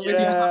style.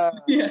 Yeah,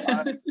 with your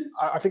hand.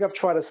 I think I've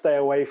tried to stay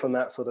away from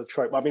that sort of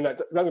trope. I mean, don't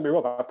get me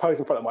wrong, I pose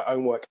in front of my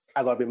own work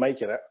as I've been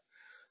making it.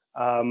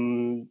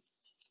 Do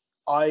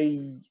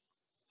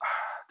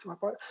I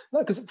buy it? No,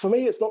 because for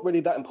me, it's not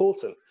really that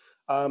important.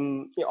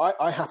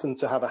 I happen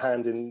to have a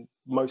hand in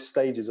most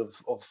stages of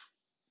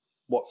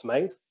what's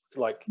made,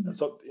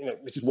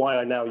 which is why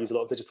I now use a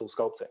lot of digital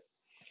sculpting,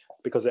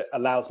 because it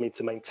allows me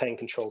to maintain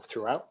control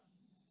throughout.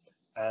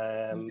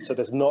 So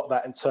there's not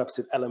that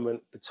interpretive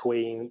element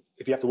between,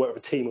 if you have to work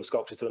with a team of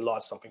sculptors to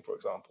enlarge something, for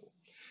example,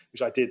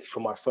 which I did for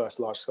my first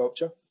large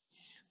sculpture.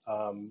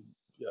 I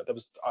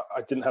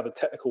didn't have the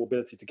technical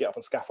ability to get up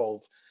on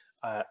scaffold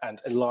and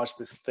enlarge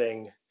this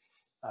thing.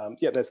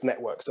 There's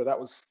network. So that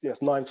was,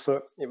 it's 9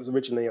 foot. It was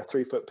originally a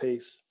 3 foot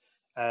piece.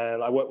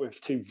 And I worked with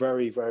 2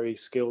 very, very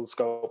skilled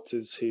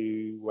sculptors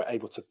who were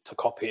able to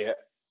copy it.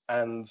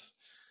 And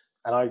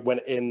I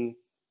went in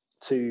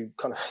to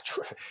kind of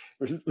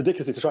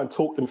ridiculously to try and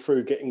talk them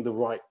through getting the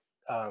right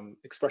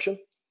expression.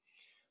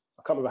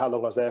 I can't remember how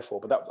long I was there for,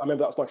 but I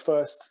remember that was my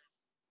first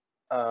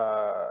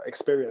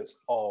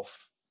experience of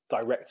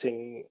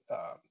directing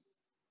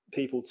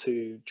people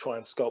to try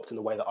and sculpt in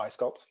the way that I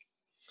sculpt.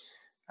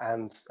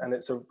 And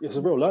it's a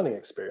real learning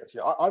experience.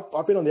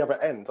 I've been on the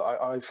other end.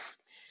 I've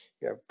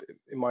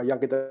in my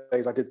younger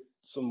days, I did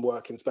some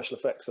work in special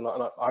effects, and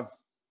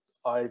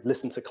I've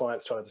listened to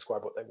clients trying to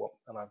describe what they want,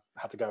 and I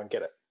had to go and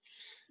get it.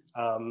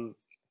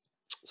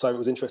 So it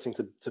was interesting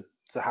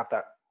to have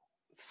that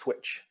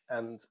switch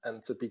and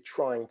to be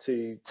trying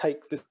to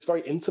take this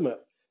very intimate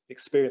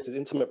experience, this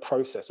intimate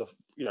process of,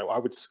 I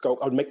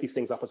would make these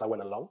things up as I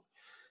went along,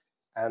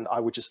 and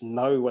I would just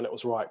know when it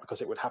was right,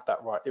 because it would have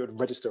that right, it would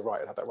register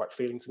right, it had that right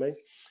feeling to me.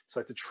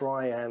 So to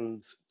try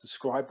and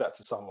describe that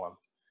to someone,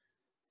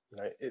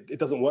 it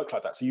doesn't work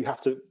like that. So you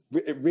have to,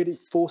 it really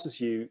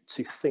forces you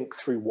to think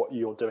through what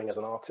you're doing as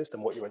an artist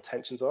and what your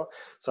intentions are.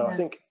 So I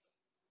think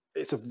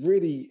it's a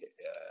really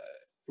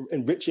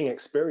enriching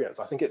experience.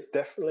 I think it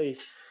definitely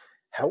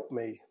helped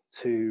me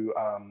to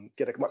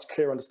get a much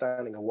clearer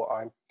understanding of what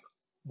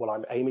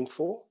I'm aiming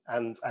for,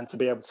 and to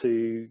be able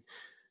to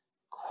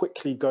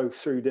quickly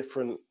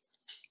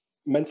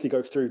mentally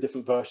go through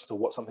different versions of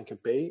what something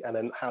could be, and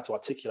then how to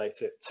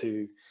articulate it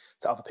to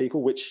other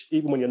people, which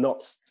even when you're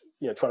not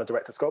trying to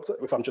direct a sculptor,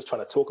 if I'm just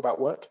trying to talk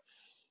about work,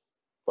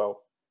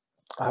 well,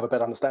 I have a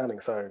better understanding.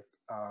 So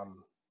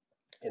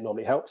it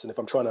normally helps. And if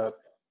I'm trying to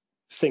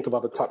think of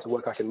other types of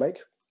work I can make,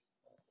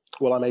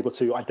 well, I'm able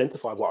to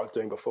identify what I was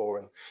doing before.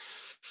 And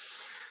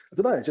I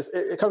don't know,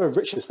 it kind of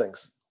enriches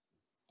things.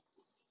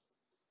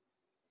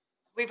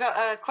 We've got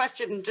a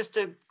question just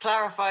to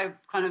clarify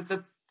kind of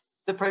the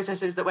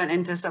processes that went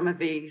into some of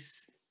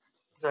these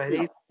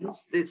early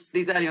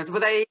ones. Were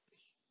they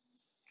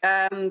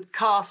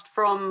cast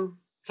from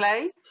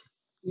clay?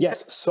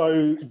 Yes.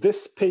 So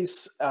this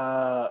piece,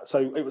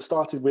 so it was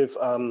started with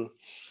an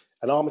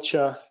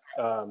armature,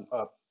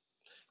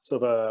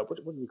 sort of a,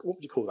 what would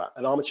you call that?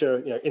 An armature,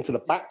 into the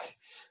back.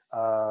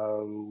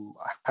 I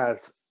had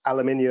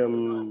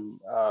aluminium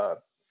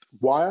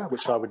wire,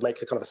 which I would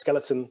make a kind of a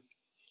skeleton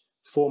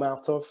form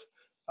out of.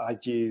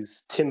 I'd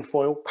use tin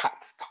foil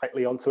packed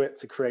tightly onto it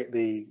to create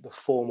the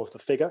form of the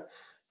figure,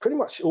 pretty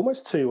much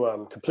almost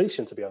to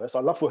completion, to be honest. I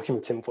love working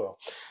with tin foil.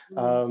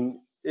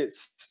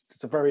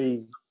 It's a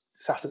very,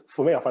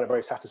 for me, I find it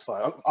very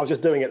satisfying. I was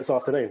just doing it this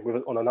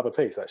afternoon on another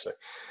piece, actually.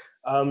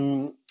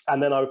 And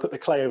then I would put the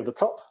clay over the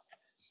top,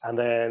 and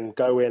then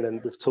go in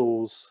and with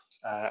tools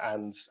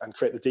and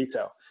create the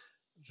detail.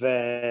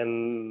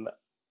 Then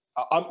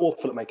I'm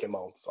awful at making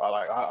molds.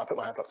 I put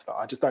my hand up to that.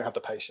 I just don't have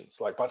the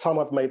patience. Like, by the time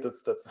I've made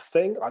the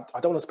thing, I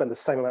don't want to spend the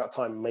same amount of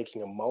time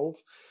making a mold.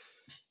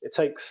 It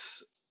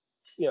takes,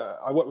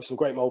 I work with some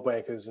great mold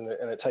makers, and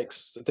it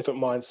takes a different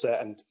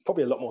mindset and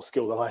probably a lot more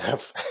skill than I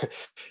have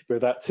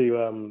with that to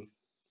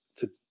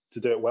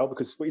do it well.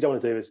 Because what you don't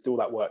want to do is do all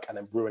that work and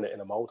then ruin it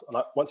in a mold.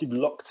 And once you've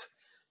locked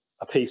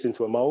a piece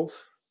into a mold,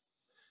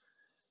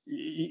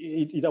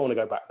 you don't want to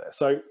go back there.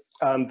 So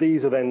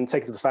these are then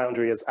taken to the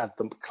foundry as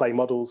the clay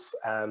models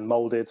and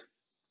molded,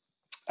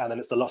 and then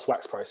it's the lost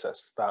wax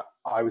process that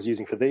I was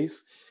using for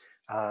these.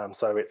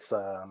 So it's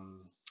a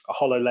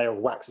hollow layer of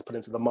wax is put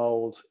into the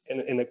mold,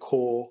 in a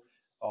core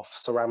of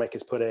ceramic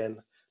is put in,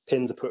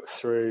 pins are put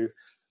through,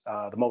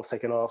 the mold's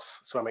taken off,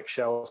 ceramic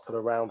shells put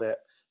around it.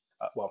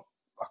 Well,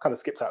 I kind of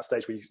skipped out a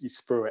stage where you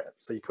sprue it,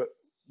 so you put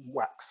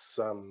wax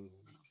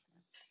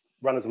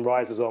runners and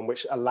risers on,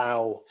 which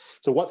allow,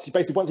 so once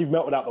you've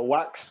melted out the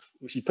wax,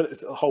 which you put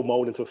a whole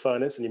mold into a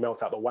furnace and you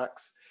melt out the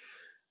wax,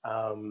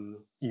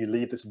 you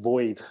leave this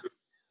void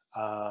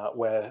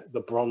where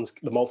the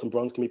molten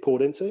bronze can be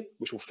poured into,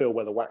 which will fill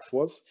where the wax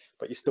was,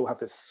 but you still have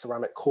this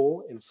ceramic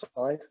core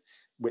inside,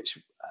 which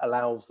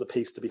allows the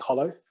piece to be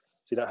hollow.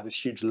 So you don't have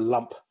this huge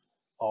lump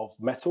of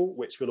metal,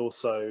 which will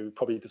also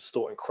probably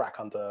distort and crack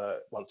under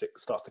once it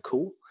starts to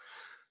cool.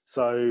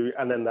 So,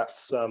 and then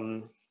that's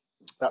then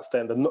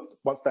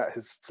once that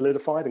has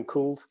solidified and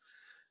cooled,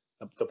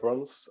 the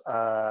bronze,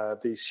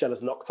 the shell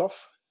is knocked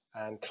off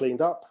and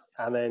cleaned up,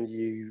 and then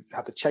you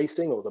have the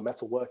chasing or the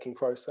metal working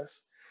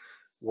process,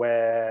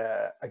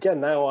 where again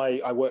now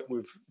I work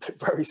with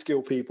very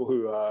skilled people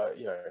who are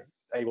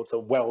able to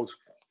weld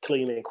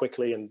cleanly and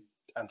quickly and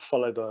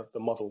follow the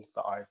model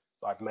that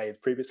I've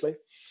made previously,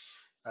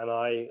 and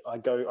I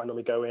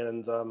normally go in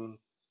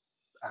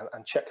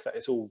and check that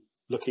it's all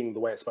looking the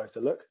way it's supposed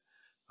to look.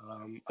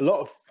 A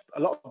lot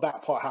of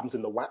that part happens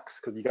in the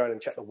wax, because you go in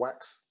and check the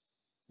wax.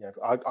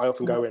 I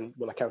often go in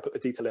when I can, put the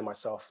detail in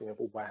myself,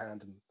 all by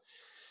hand,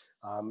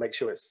 and make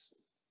sure it's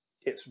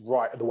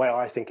right the way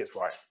I think it's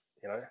right.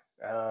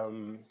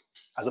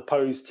 As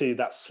opposed to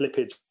that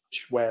slippage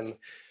when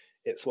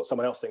it's what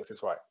someone else thinks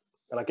is right.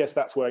 And I guess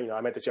that's where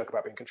I made the joke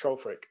about being control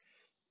freak.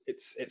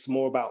 It's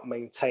more about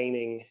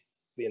maintaining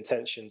the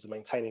intentions and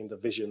maintaining the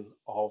vision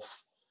of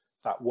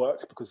that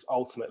work, because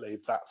ultimately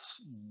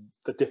that's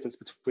the difference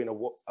between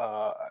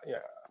a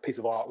piece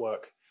of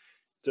artwork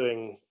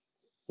doing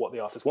what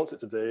the artist wants it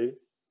to do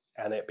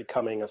and it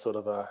becoming a sort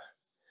of a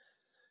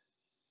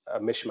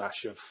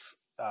mishmash of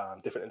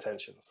different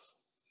intentions.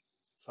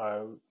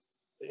 So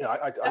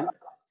I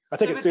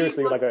take it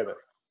seriously when I go there.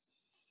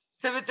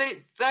 So with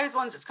those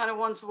ones, it's kind of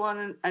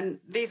one-to-one, and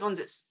these ones,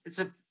 it's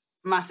a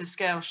massive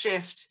scale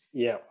shift.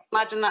 Yeah.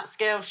 Imagine that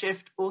scale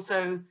shift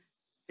also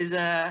is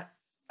a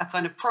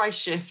kind of price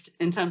shift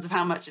in terms of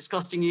how much it's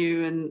costing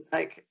you, and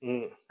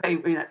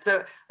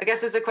so I guess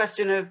there's a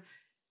question of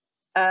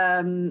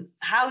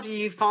how do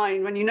you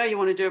find, when you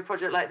want to do a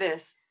project like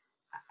this,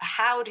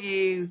 how do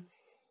you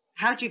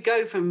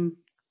go from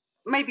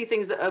maybe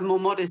things that are more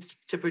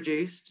modest to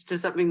produce to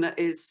something that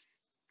is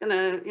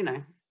gonna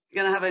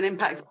have an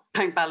impact on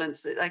bank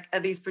balance? Like, are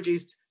these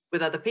produced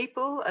with other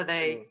people? Are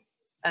they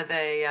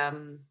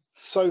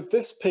So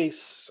this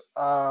piece,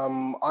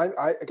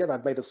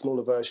 I've made a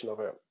smaller version of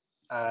it,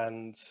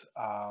 and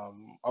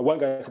I won't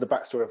go into the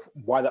backstory of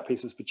why that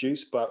piece was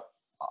produced, but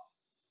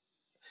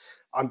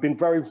I've been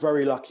very,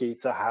 very lucky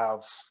to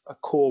have a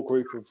core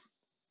group of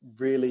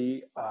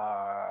really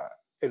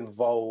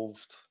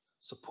involved,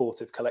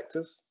 supportive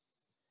collectors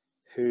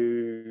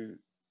who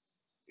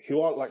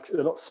aren't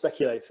they're not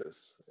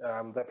speculators.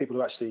 They're people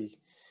who actually,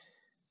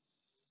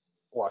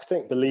 I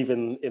think, believe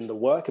in the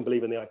work and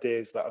believe in the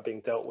ideas that are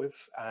being dealt with,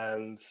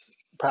 and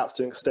perhaps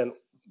to an extent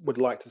would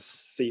like to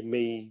see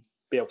me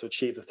be able to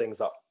achieve the things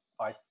that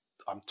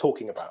I'm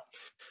talking about.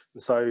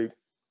 And so,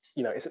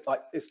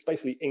 it's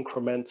basically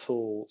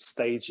incremental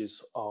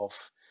stages of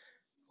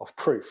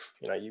proof.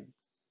 You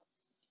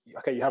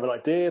have an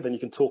idea, then you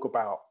can talk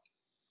about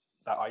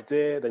that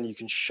idea, then you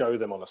can show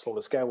them on a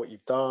smaller scale what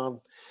you've done.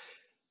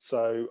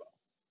 So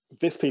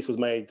this piece was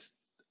made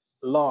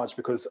large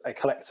because a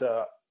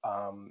collector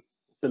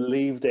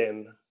believed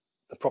in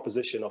the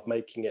proposition of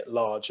making it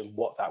large and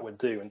what that would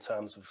do in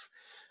terms of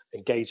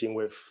engaging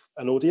with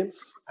an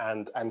audience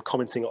and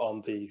commenting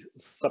on the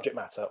subject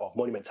matter of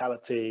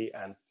monumentality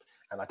and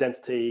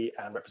identity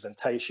and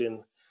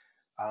representation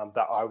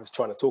that I was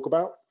trying to talk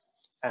about.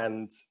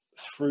 And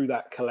through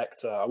that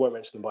collector, I won't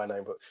mention them by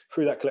name, but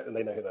through that collector,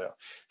 they know who they are.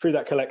 Through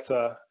that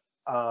collector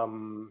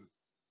and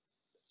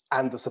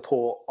the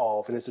support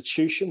of an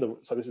institution,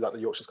 so this is at the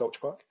Yorkshire Sculpture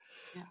Park,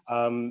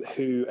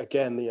 who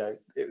again,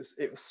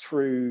 it was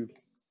through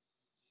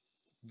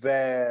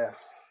their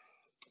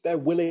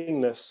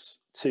willingness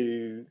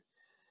to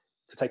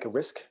take a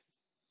risk,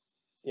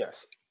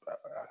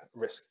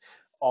 risk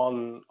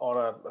on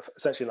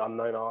essentially an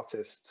unknown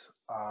artist,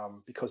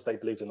 because they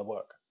believed in the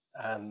work,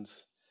 and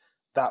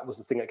that was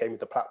the thing that gave me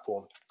the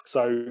platform.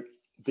 So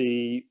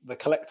the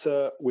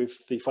collector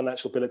with the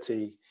financial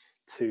ability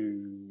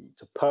to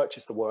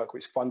purchase the work,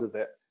 which funded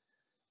it,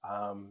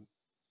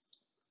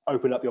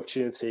 opened up the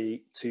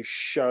opportunity to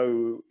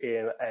show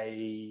in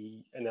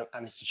an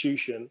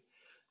institution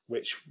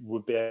which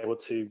would be able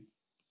to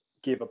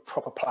give a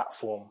proper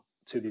platform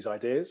to these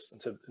ideas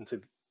and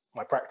to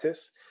my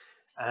practice,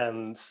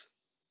 and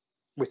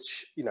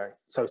which,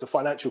 so it's a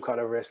financial kind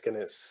of risk, and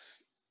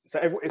it's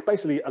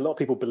basically a lot of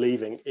people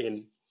believing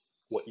in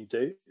what you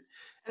do.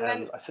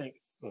 And I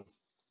think...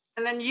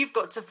 And then you've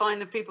got to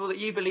find the people that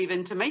you believe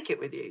in to make it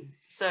with you.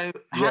 So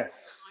how do you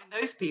find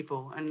those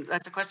people? And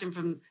that's a question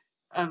from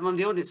one of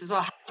the audience as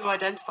well. How do you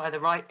identify the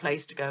right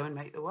place to go and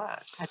make the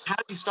work? And how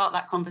do you start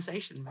that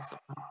conversation with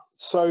someone?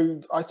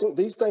 So I think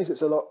these days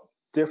it's a lot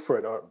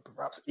different, or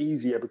perhaps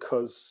easier,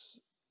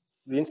 because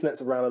the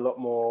internet's around a lot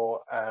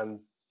more, and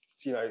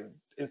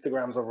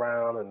Instagram's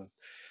around, and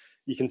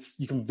you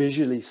can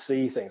visually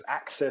see things.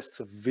 Access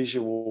to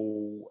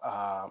visual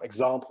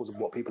examples of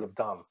what people have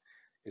done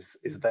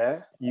is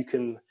there. You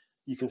can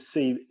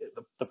see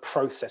the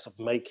process of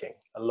making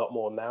a lot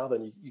more now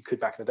than you could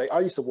back in the day. I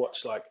used to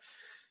watch, like,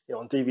 you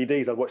know, on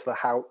DVDs, I'd watch the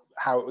how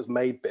it was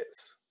made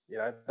bits. You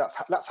know,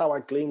 that's how I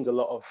gleaned a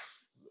lot of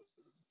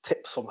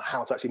tips on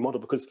how to actually model,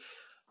 because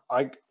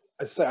as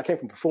I say, I came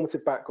from a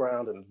performative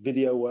background and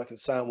video work and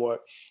sound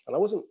work, and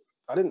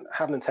I didn't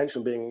have an intention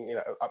of being, you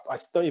know, I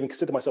don't even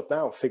consider myself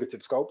now a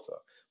figurative sculptor,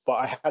 but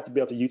I had to be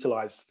able to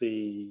utilize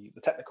the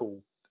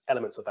technical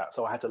elements of that.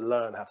 So I had to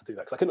learn how to do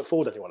that, because I couldn't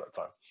afford anyone at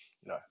the time,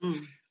 you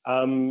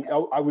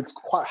know. I would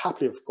quite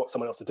happily have got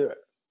someone else to do it,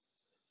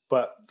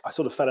 but I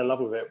sort of fell in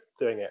love with it,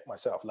 doing it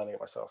myself, learning it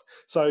myself.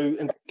 So,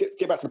 and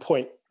get back to the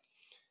point,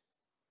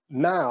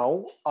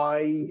 now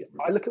I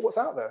look at what's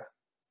out there.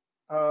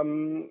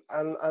 And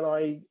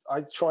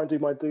I try and do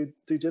my due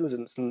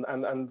diligence and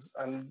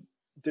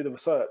do the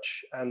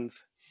research, and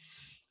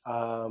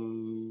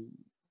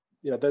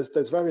you know,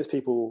 there's various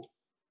people.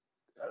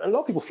 A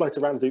lot of people float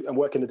around and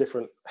work in the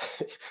different.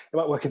 They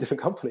might work in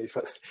different companies,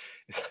 but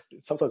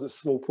sometimes it's a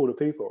small pool of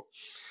people.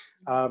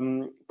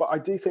 But I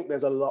do think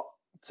there's a lot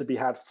to be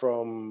had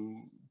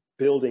from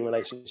building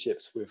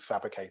relationships with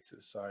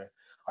fabricators. So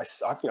I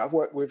think I've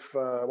worked with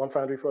one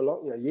foundry for a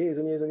lot, you know, years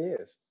and years and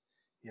years.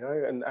 You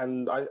know,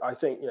 and I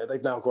think, you know,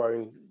 they've now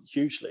grown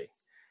hugely.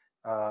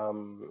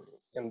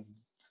 And,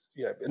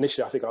 you know,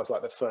 initially I think I was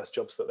like the first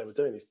jobs that they were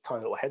doing, these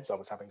tiny little heads I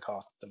was having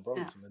cast in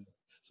bronze, and then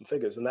some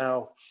figures. And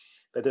now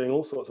they're doing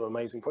all sorts of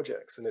amazing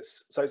projects. And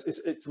it's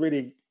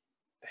really,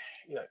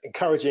 you know,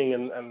 encouraging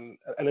and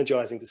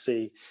energizing to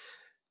see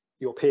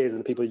your peers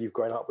and the people you've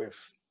grown up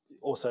with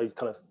also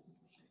kind of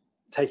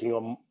taking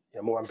on, you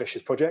know, more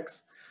ambitious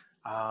projects.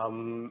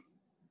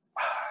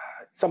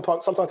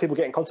 Sometimes people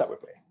get in contact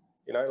with me.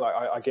 You know, like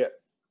I get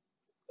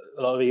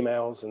a lot of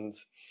emails, and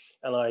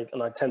I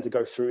tend to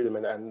go through them,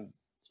 and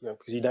you know,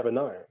 because you never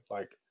know,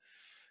 like,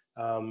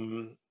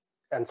 and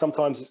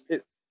sometimes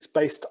it's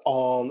based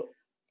on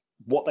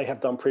what they have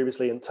done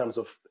previously in terms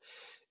of,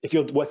 if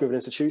you're working with an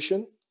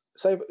institution,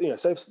 say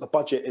if the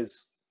budget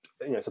is,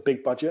 you know, it's a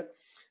big budget,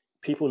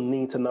 people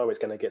need to know it's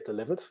going to get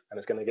delivered, and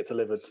it's going to get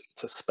delivered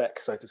to spec,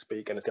 so to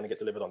speak, and it's going to get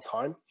delivered on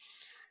time.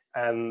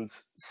 And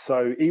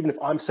so even if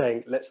I'm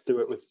saying, let's do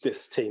it with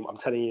this team, I'm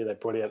telling you they're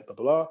brilliant, blah,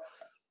 blah, blah,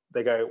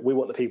 they go, we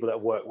want the people that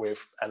work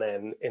with, and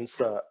then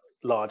insert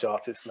large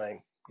artist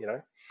name, you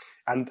know?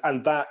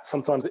 And that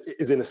sometimes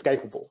is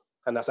inescapable,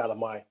 and that's out of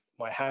my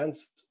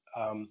hands.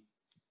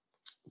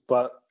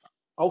 But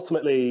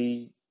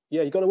ultimately,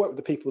 yeah, you got to work with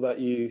the people that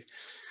you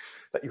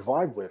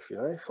vibe with, you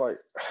know? It's like,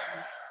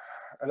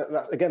 and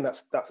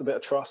that's a bit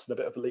of trust and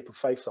a bit of a leap of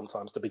faith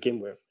sometimes to begin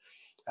with.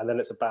 And then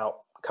it's about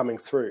coming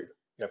through,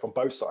 you know, from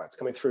both sides,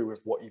 coming through with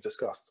what you've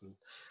discussed, and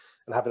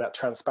having that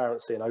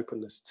transparency and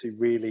openness to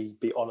really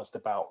be honest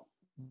about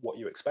what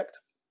you expect.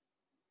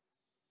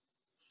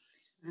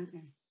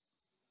 Okay.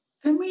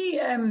 Can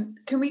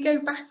we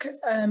go back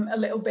a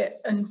little bit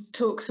and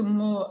talk some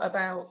more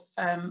about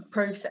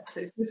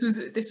processes?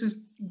 This was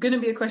going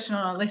to be a question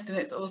on our list, and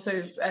it's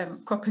also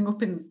cropping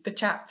up in the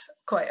chat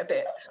quite a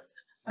bit,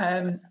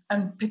 and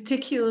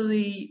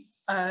particularly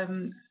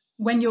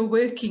when you're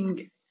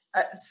working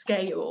at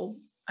scale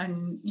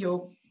and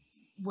you're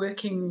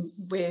working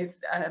with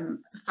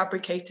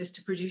fabricators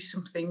to produce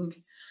something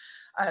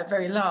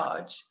very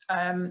large.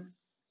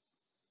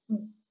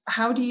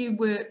 How do you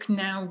work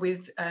now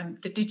with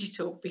the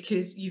digital?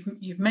 Because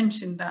you've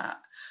mentioned that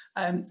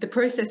the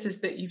processes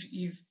that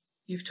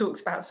you've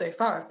talked about so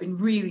far have been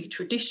really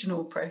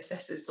traditional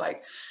processes,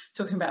 like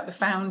talking about the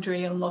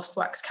foundry and lost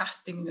wax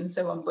casting and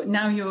so on. But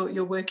now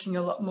you're working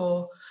a lot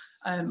more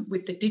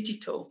with the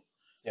digital.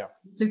 Yeah.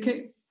 So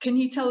can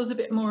you tell us a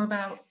bit more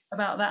about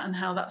that and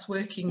how that's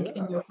working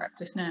in your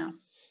practice now?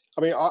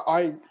 I mean,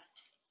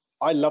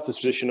 I love the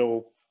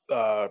traditional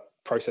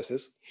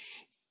processes,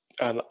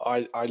 and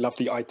I love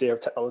the idea of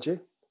technology,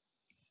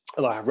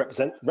 and I have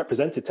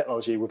represented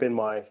technology within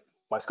my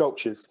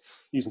sculptures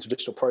using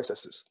traditional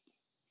processes.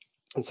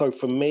 And so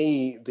for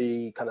me,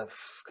 the kind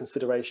of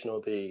consideration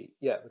of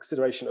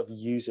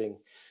using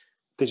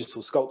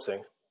digital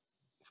sculpting,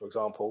 for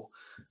example,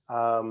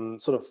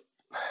 sort of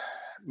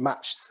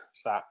matched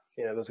that.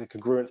 You know, there's a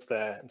congruence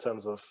there in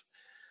terms of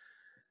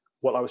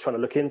what I was trying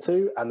to look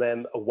into, and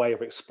then a way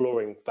of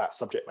exploring that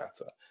subject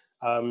matter.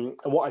 And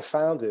what I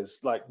found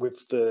is, like,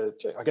 with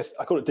I guess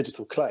I call it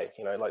digital clay,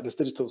 you know, like this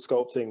digital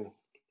sculpting.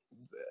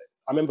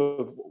 I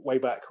remember way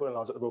back when I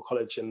was at the Royal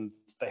College, and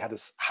they had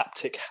this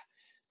haptic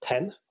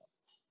pen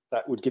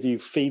that would give you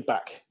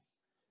feedback.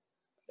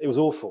 It was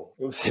awful.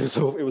 It was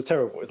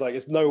terrible. It's like,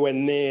 it's nowhere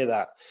near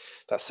that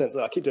sense.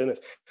 I keep doing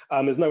this.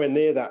 There's nowhere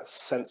near that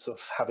sense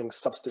of having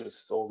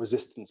substance or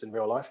resistance in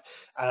real life.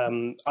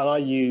 And I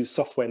use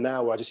software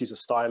now where I just use a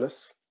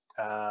stylus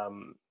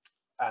and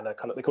a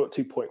kind of, they call it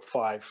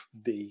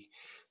 2.5D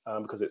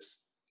because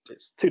it's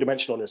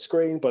two-dimensional on your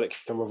screen, but it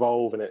can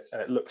revolve, and it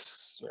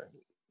looks, you know,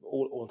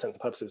 all intents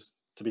and purposes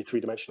to be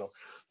three-dimensional.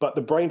 But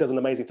the brain does an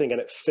amazing thing,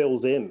 and it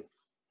fills in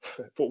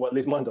well, at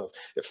least mine does.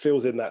 It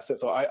feels in that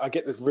sense. So I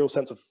get this real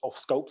sense of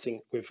sculpting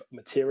with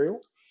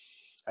material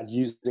and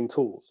using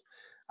tools.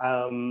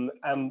 And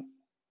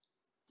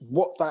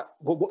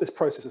what this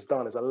process has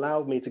done is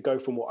allowed me to go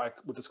from what I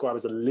would describe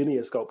as a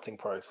linear sculpting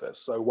process.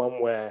 So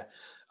one where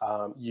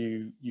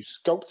you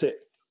sculpt it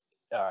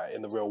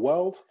in the real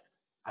world,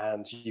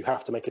 and you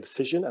have to make a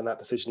decision, and that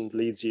decision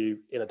leads you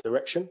in a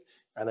direction,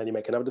 and then you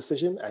make another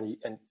decision, and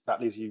that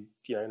leads you,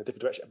 in a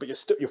different direction. But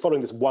you're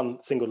following this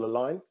one singular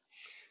line.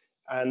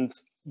 And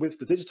with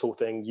the digital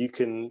thing, you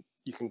can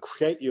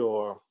create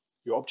your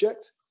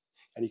object,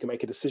 and you can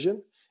make a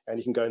decision, and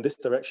you can go in this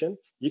direction.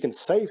 You can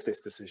save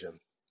this decision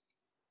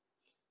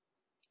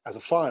as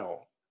a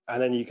file, and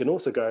then you can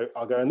also go,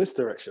 I'll go in this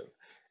direction,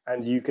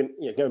 and you can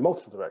go in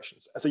multiple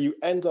directions. And so you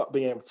end up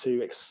being able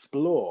to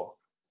explore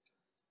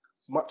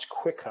much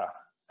quicker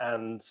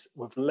and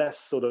with less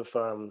sort of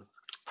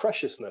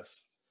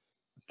preciousness,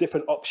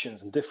 different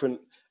options and different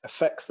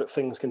effects that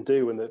things can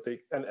do.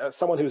 And as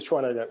someone who's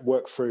trying to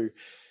work through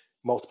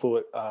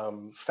multiple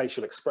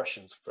facial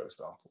expressions, for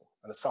example,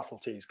 and the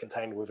subtleties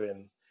contained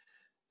within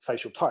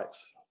facial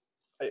types,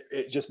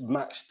 it just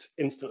matched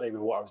instantly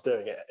with what I was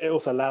doing. It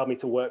also allowed me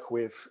to work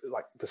with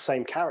like the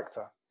same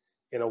character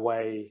in a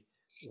way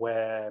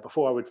where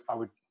before I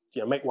would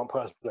make one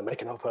person, then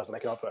make another person,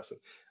 make another person.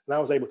 And I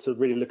was able to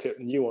really look at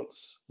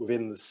nuance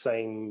within the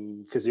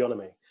same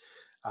physiognomy.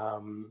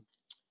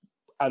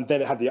 And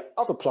then it had the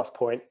other plus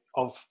point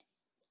of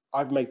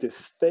I've made this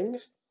thing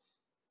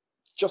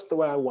just the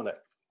way I want it.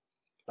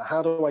 Now,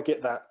 how do I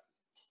get that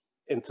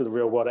into the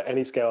real world at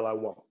any scale I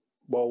want?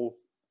 Well,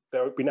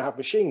 we now have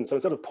machines. So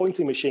instead of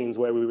pointing machines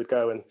where we would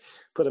go and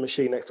put a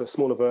machine next to a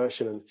smaller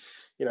version and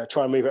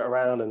try and move it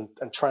around and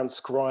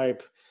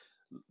transcribe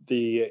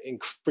the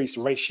increased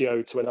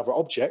ratio to another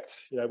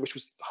object, which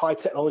was high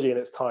technology in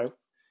its time.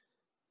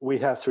 We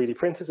have 3D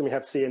printers and we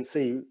have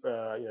CNC,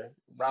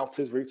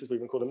 routers, we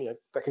even call them,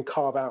 that can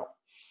carve out.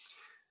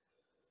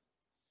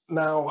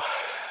 Now,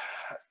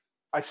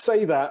 I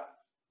say that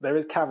there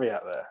is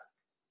caveat there.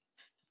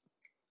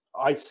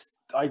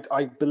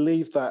 I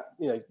believe that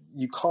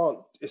you can't.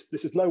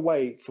 This is no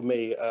way for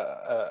me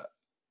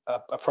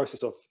a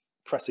process of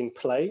pressing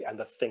play and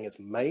the thing is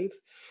made.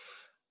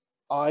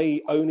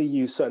 I only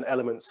use certain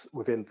elements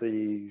within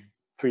the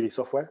 3D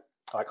software.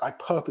 Like I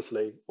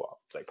purposely,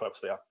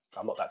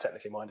 I'm not that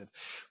technically minded,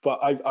 but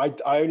I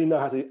only know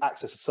how to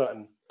access a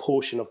certain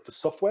portion of the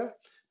software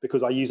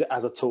because I use it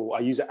as a tool. I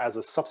use it as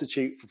a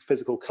substitute for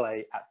physical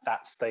clay at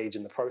that stage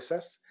in the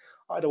process.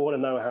 I don't want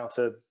to know how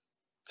to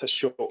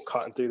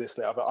shortcut and do this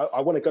and that.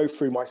 I want to go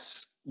through my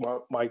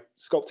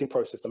sculpting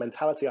process, the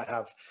mentality I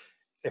have.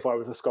 If I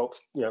was to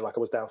sculpt, like I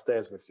was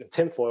downstairs with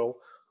tinfoil,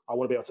 I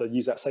want to be able to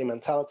use that same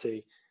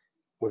mentality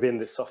within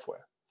this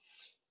software.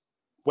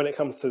 When it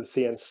comes to the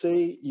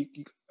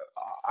CNC,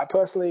 I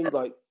personally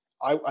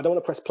I don't want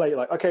to press play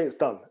like, okay, it's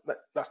done.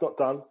 That's not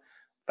done.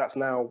 That's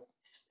now,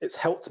 it's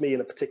helped me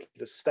in a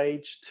particular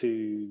stage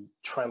to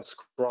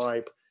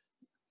transcribe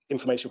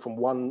information from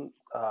one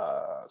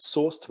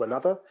source to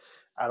another.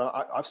 And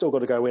I've still got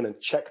to go in and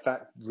check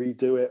that,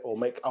 redo it, or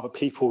make other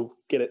people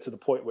get it to the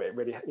point where it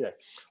really,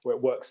 where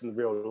it works in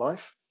real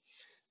life.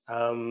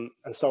 And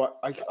so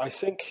I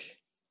think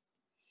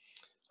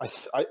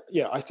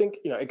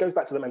it goes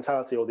back to the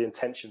mentality or the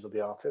intentions of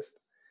the artist,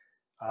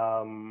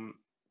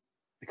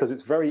 because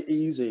it's very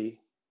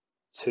easy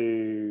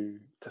to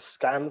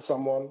scan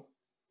someone,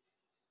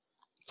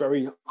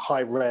 very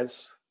high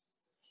res,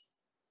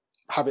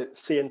 have it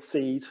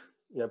CNC'd,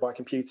 by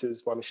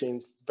computers, by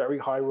machines, very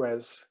high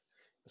res.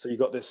 So you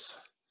got this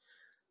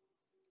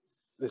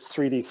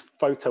 3D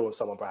photo of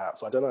someone,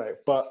 perhaps, I don't know.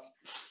 But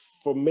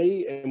for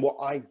me, in what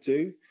I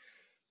do,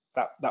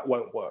 that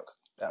won't work.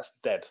 That's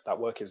dead. That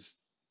work is,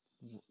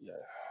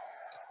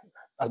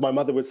 as my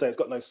mother would say, it's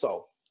got no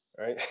soul,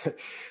 right?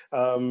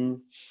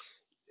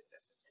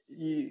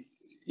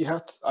 You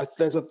have to,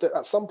 there's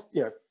at some,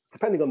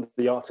 depending on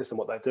the artist and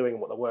what they're doing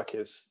and what the work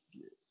is,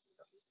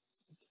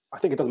 I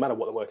think it doesn't matter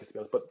what the work is, to be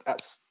honest, but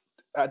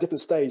at a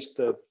different stage,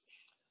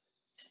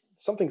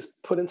 something's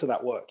put into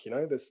that work,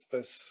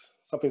 there's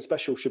something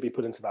special should be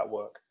put into that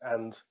work.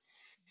 And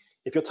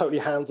if you're totally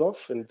hands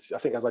off, and I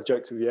think as I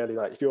joked with you earlier,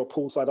 like if you're a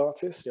poolside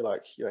artist, you're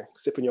like,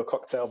 sipping your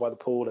cocktail by the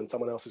pool and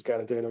someone else is going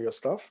and doing all your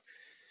stuff.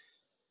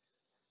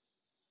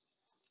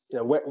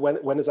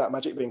 When is that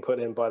magic being put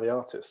in by the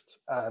artist?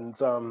 And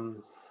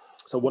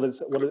so what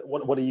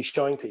are you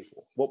showing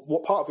people?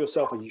 What part of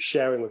yourself are you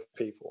sharing with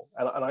people?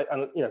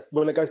 And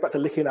when it goes back to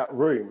licking that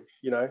room,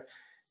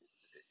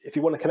 if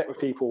you want to connect with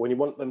people, when you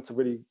want them to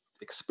really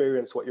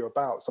experience what you're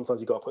about,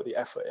 sometimes you've got to put the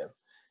effort in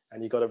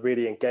and you've got to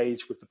really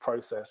engage with the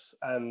process.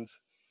 And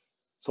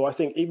so I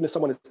think even if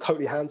someone is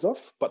totally hands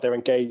off, but they're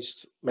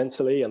engaged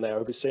mentally and they're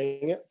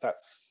overseeing it,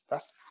 that's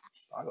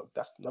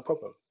no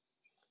problem.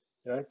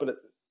 But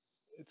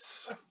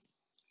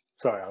it's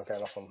sorry, I'm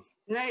going off on.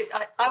 No,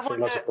 I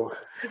wonder,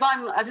 because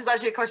this is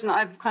actually a question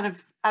that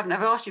haven't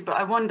ever asked you, but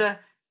I wonder,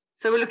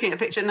 so we're looking at a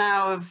picture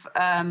now of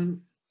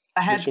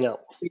a head, reaching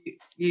out.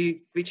 You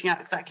reaching out,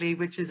 exactly,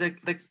 which is the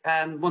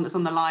one that's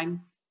on the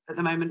line. at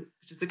the moment,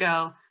 which is a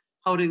girl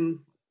holding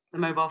the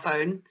mobile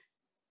phone.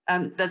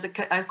 There's a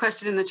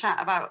question in the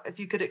chat about if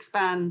you could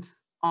expand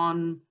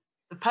on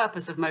the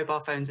purpose of mobile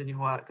phones in your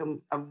work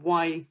and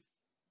why,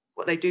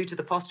 what they do to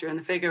the posture and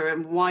the figure,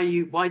 and why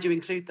do you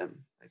include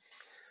them?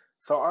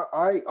 So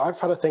I've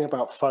had a thing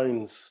about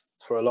phones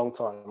for a long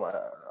time.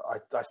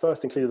 I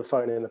first included the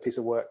phone in a piece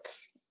of work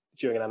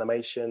during an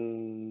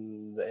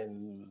animation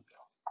in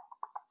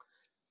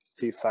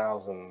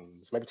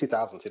 2000, maybe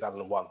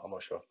 2001, I'm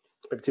not sure,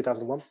 maybe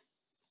 2001.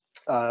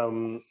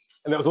 And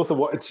it was also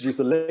what introduced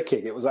the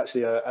licking. It was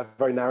actually a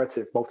very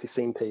narrative,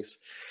 multi-scene piece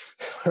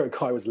where a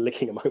guy was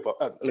licking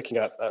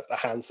a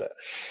handset.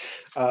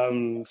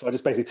 So I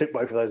just basically took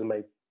both of those and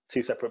made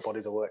two separate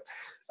bodies of work.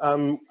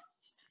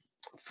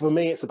 For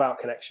me, it's about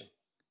connection.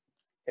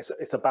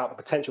 It's about the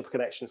potential for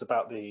connection. It's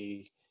about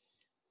the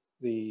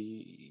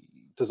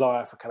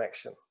desire for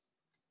connection.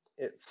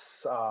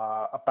 It's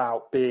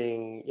about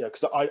being,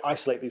 because I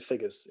isolate these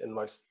figures to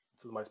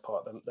the most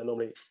part. They're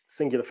normally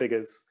singular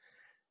figures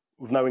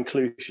with no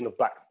inclusion of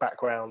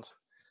background,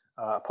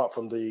 apart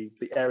from the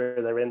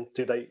area they're in.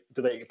 Do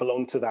they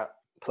belong to that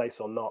place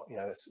or not?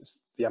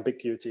 The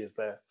ambiguity is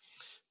there.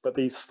 But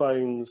these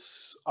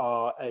phones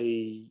are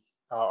an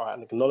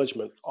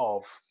acknowledgement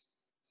of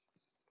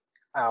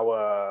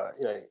our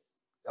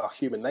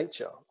human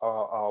nature,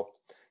 our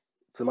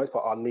to the most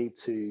part, our need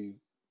to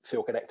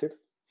feel connected,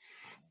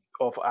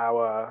 of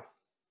our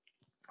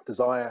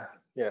desire,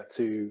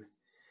 to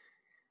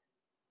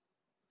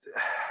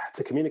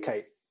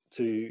communicate,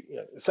 the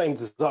same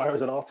desire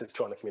as an artist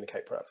trying to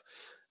communicate, perhaps.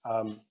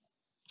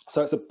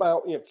 So it's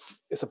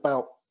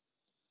about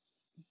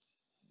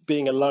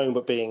being alone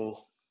but being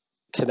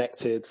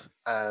connected,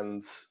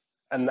 and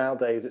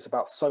nowadays it's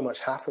about so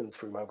much happens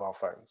through mobile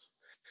phones.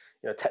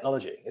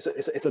 Technology.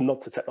 It's a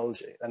nod to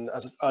technology, and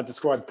as I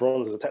described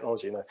bronze as a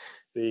technology,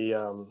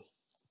 the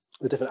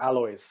different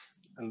alloys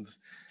and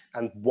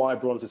why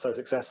bronze is so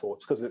successful.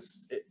 It's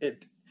because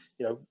it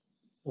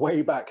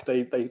way back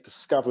they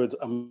discovered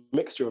a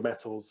mixture of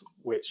metals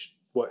which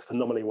works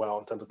phenomenally well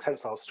in terms of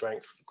tensile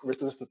strength,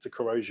 resistance to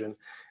corrosion,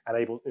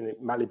 and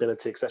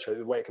malleability, etc.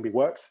 The way it can be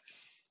worked,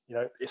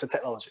 it's a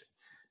technology.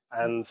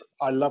 And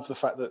I love the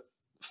fact that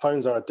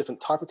phones are a different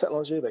type of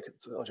technology. They're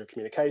technology of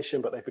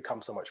communication, but they've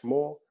become so much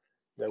more.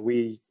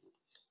 We're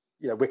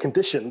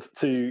conditioned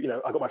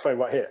to, I got my phone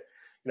right here.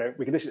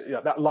 We condition,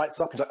 that lights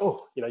up. You're like,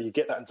 oh, you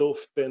get that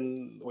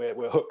endorphin.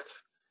 We're hooked.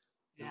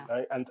 Yeah.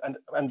 Right?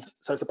 And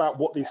so it's about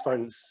what these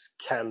phones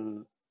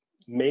can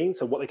mean.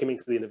 So what they can mean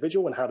to the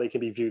individual and how they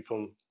can be viewed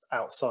from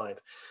outside.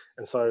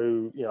 And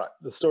so,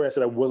 the story I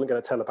said I wasn't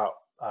going to tell about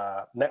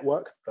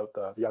Network,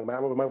 the young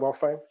man with a mobile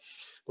phone.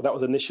 Well, that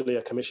was initially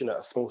a commission at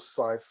a small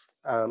size,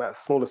 at a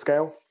smaller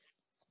scale,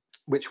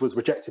 which was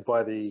rejected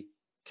by the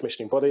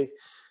commissioning body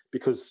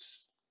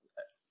because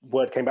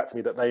word came back to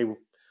me that they were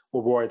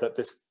worried that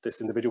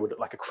this individual would look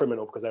like a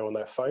criminal because they were on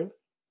their phone.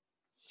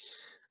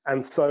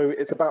 And so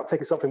it's about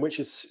taking something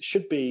which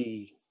should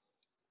be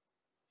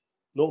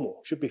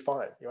normal, should be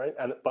fine, right?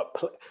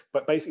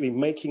 But basically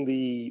making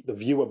the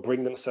viewer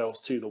bring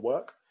themselves to the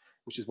work,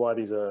 which is why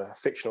these are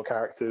fictional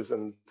characters,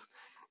 and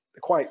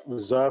they're quite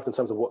reserved in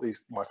terms of what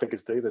my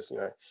figures do. There's,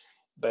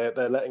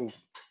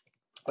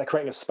 they're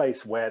creating a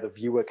space where the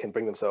viewer can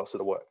bring themselves to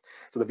the work.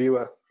 So the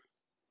viewer,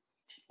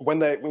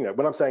 when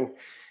I'm saying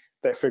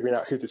they're figuring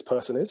out who this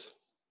person is,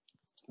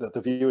 that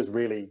the viewer is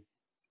really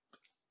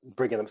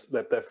bringing them,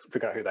 they're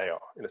figuring out who they are,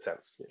 in a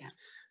sense.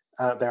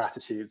 Yeah. Their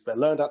attitudes, their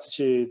learned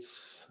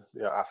attitudes,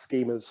 our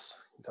schemas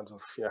in terms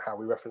of how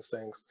we reference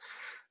things,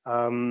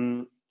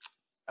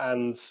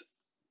 and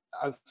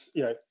as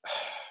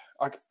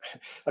I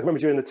remember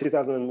during the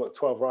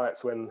 2012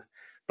 riots when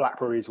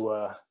Blackberries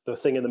were the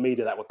thing in the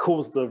media that would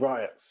cause the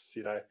riots.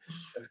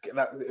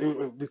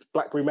 This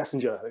Blackberry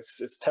Messenger,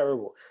 it's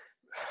terrible.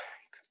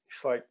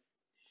 It's like,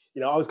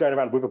 I was going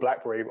around with a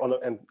Blackberry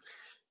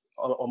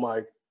on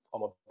my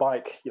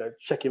bike,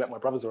 checking that my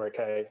brothers are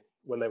okay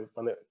when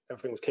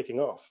everything was kicking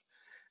off.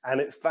 And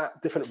it's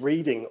that different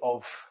reading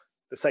of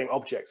the same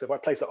object. So if I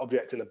place that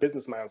object in a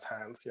businessman's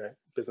hands,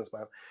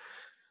 businessman,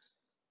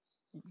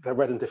 they're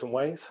read in different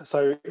ways.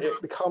 So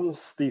it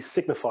becomes these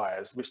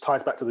signifiers, which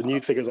ties back to the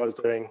nude figures I was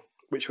doing,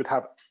 which would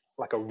have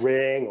like a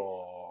ring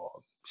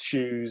or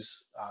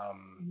shoes,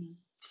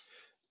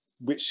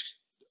 which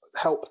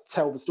help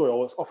tell the story,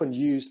 or it's often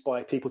used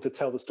by people to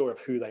tell the story of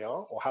who they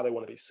are or how they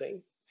want to be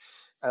seen.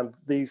 And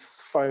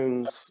these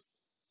phones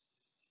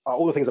are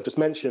all the things I've just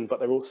mentioned, but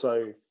they're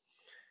also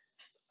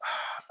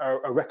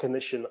a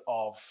recognition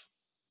of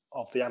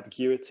the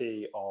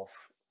ambiguity of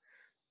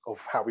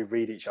how we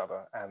read each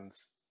other and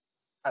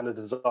the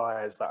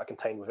desires that are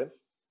contained within.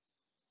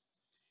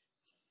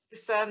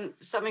 It's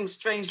something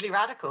strangely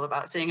radical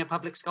about seeing a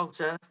public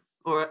sculpture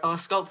or a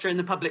sculpture in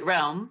the public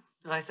realm,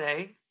 did I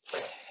say,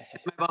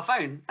 mobile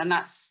phone. And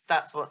that's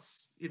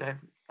what's,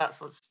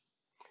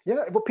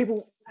 Yeah, but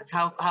people...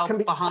 How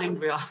behind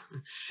we are.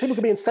 People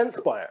can be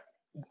incensed by it.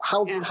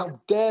 How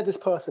dare this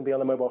person be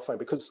on a mobile phone?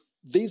 Because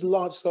these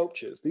large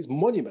sculptures, these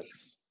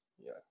monuments,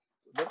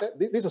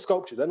 These are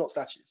sculptures. They're not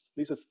statues.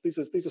 These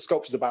are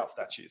sculptures about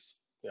statues.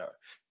 You know.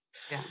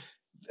 Yeah.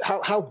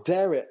 How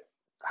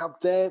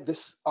dare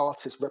this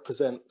artist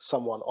represent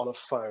someone on a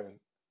phone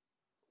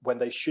when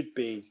they should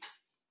be,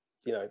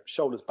 you know,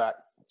 shoulders back,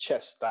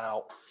 chest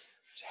out,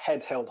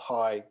 head held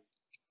high,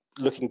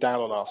 looking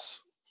down on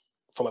us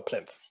from a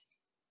plinth.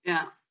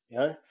 Yeah. You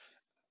know.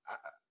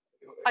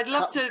 I'd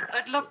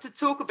love to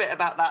talk a bit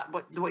about that.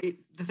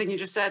 The thing you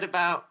just said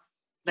about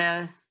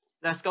their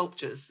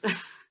sculptures.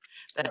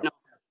 They're not,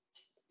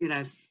 you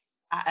know,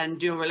 and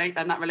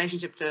that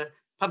relationship to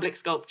public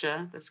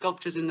sculpture, the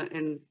sculptures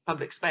in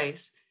public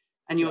space,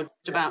 and you're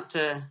just about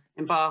to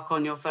embark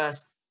on your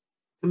first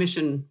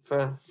commission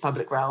for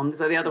public realm.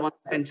 So the other one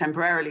has been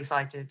temporarily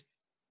cited,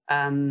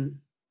 and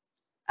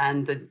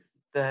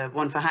the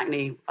one for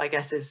Hackney, I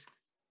guess, is,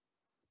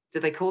 do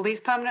they call these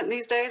permanent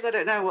these days? I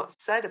don't know what's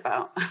said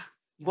about.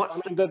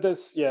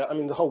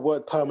 The whole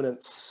word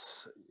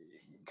permanence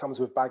comes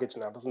with baggage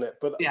now, doesn't it?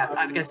 But yeah,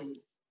 I guess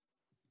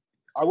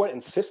I won't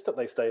insist that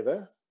they stay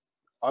there.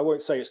 I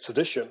won't say it's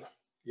tradition,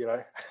 you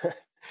know.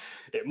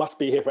 It must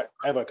be here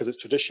forever because it's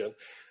tradition.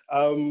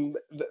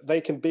 They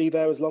can be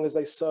there as long as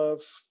they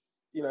serve,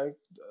 you know,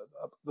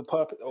 the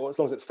purpose, or as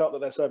long as it's felt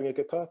that they're serving a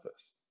good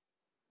purpose.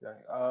 You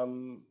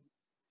know,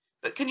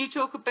 but can you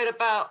talk a bit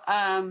about?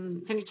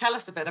 Can you tell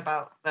us a bit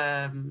about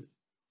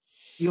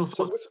your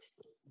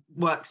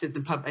works in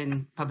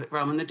the public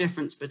realm and the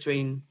difference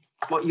between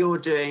what you're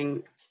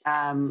doing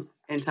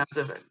in terms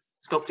of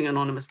sculpting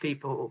anonymous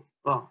people,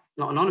 well,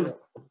 not anonymous,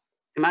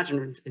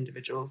 imaginary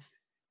individuals,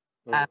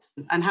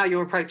 and how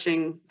you're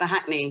approaching the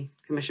Hackney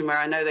Commission, where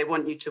I know they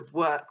want you to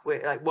work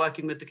with, like,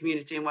 working with the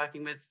community and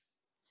working with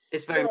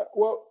this very...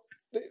 well,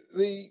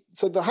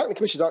 so the Hackney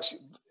Commission,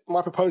 actually,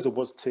 my proposal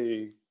was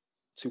to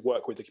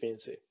work with the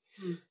community.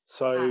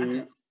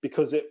 So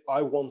because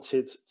I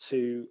wanted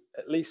to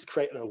at least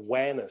create an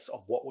awareness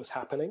of what was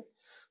happening,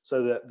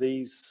 so that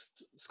these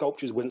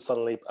sculptures wouldn't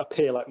suddenly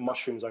appear like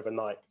mushrooms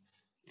overnight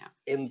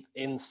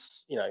in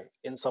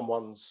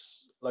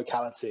someone's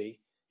locality,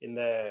 in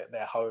their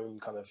home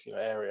kind of, you know,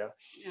 area,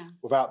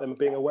 without them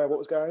being aware of what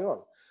was going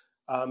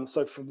on.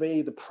 So for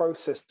me, the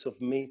process of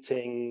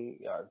meeting,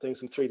 doing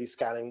some 3D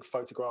scanning,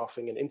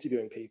 photographing and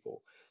interviewing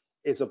people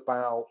is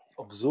about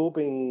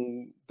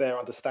absorbing their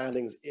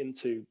understandings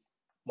into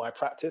my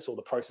practice, or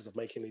the process of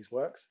making these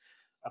works,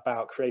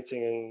 about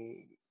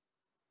creating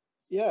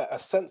a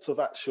sense of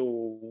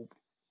actual,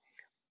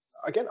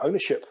 again,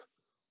 ownership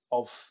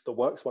of the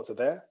works once they're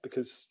there,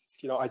 because,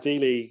 you know,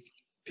 ideally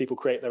people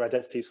create their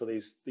identities for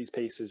these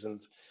pieces,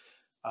 and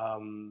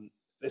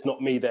it's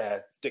not me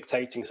there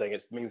dictating, saying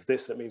it means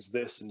this and it means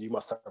this and you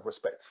must have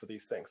respect for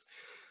these things.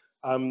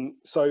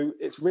 So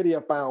it's really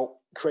about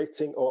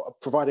creating or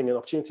providing an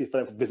opportunity for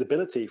them for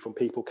visibility from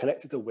people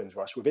connected to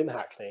Windrush within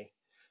Hackney,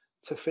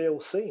 to feel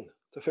seen,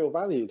 to feel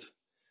valued,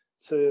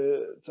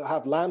 to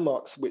have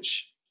landmarks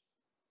which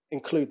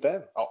include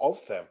them, or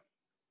of them,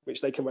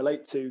 which they can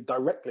relate to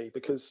directly.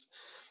 Because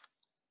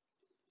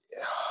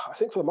I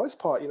think for the most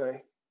part, you know,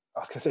 I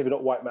was going to say, we're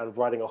not white man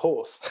riding a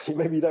horse.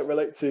 Maybe you don't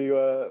relate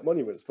to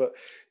monuments, but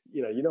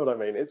you know what I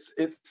mean.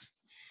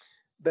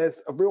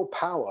 There's a real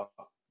power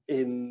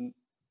in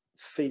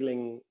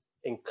feeling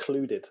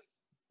included,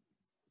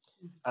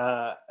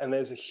 and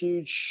there's a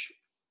huge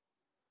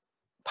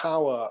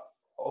power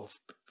of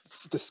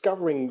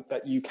discovering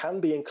that you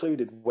can be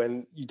included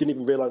when you didn't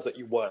even realize that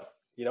you weren't,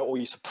 you know, or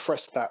you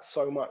suppress that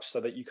so much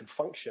so that you can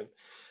function,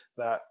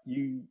 that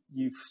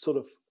you've sort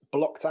of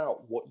blocked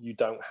out what you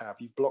don't have.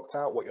 You've blocked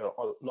out what you're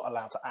not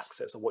allowed to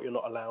access, or what you're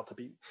not allowed to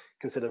be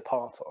considered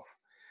part of.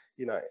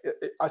 You know,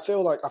 I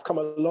feel like I've come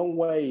a long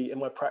way in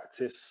my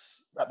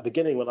practice at the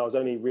beginning, when I was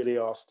only really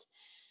asked,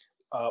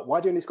 why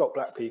do you only sculpt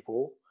black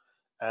people?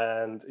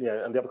 And, you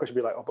know, and the other question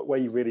would be like, oh, but where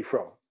are you really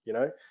from? You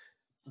know,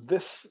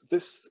 this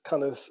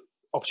kind of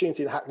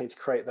opportunity in Hackney to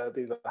create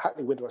the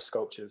Hackney Windrush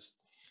sculptures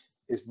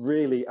is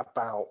really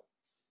about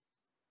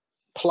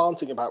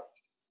planting, about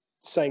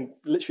saying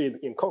literally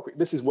in concrete,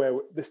 this is where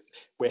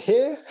we're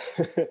here,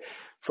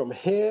 from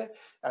here,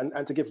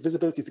 and to give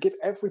visibility, to give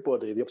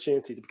everybody the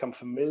opportunity to become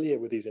familiar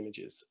with these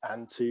images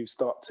and to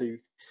start to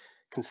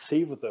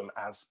conceive of them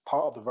as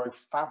part of the very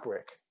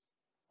fabric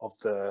of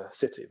the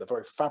city, the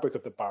very fabric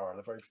of the borough,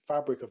 the very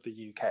fabric of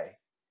the UK.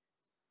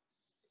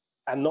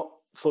 And not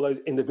for those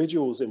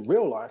individuals in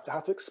real life to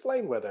have to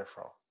explain where they're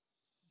from.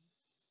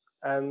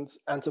 And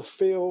to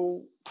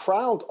feel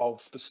proud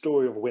of the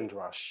story of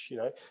Windrush. You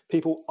know,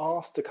 people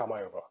asked to come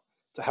over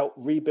to help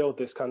rebuild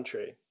this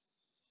country,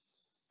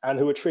 and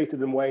who were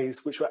treated in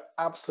ways which were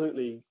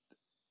absolutely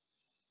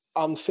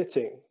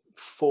unfitting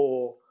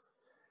for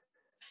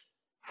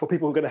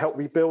people who are going to help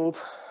rebuild,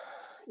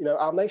 you know,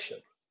 our nation,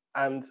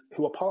 and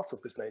who are part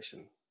of this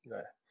nation, you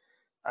know.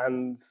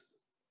 And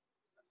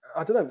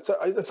I don't know, so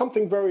there's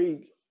something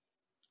very,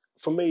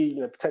 for me, you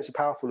know, potentially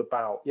powerful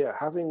about,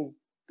 having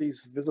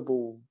these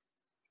visible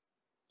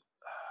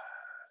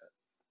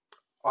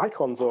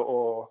icons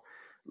or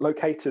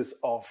locators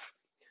of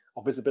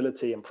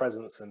visibility and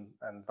presence and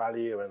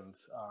value, and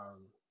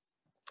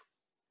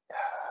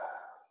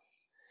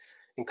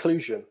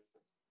inclusion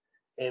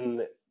in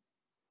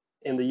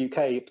the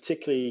UK,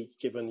 particularly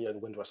given the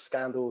Windrush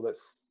scandal.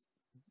 That's,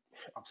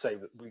 I'm saying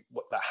that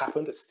what that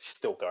happened. It's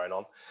still going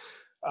on.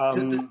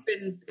 So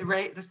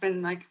there's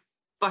been like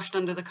brushed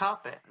under the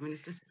carpet. I mean,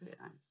 it's disappeared.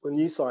 The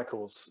news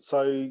cycles.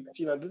 So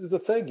this is the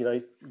thing.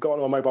 Go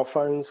on our mobile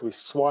phones. We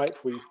swipe.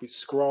 We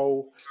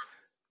scroll.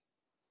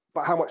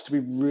 But how much do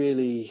we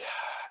really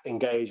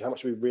engage? How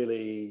much do we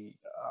really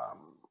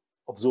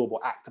absorb or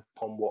act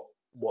upon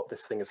what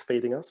this thing is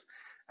feeding us?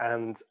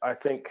 And I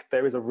think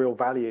there is a real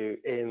value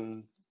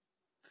in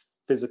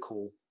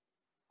physical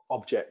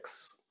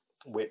objects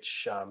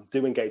which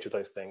do engage with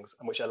those things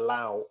and which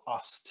allow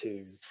us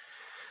to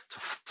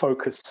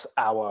focus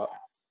our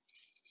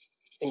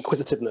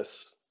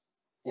inquisitiveness,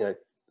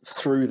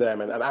 through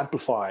them and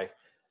amplify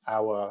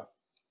our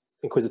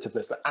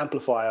inquisitiveness, that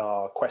amplify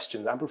our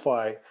questions,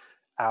 amplify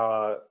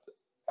our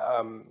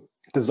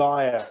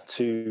desire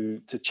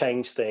to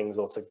change things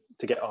or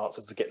to get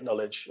answers, to get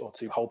knowledge, or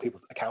to hold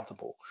people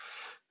accountable.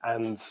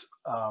 And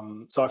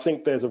so I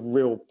think there's a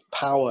real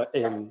power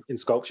in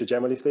sculpture,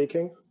 generally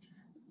speaking,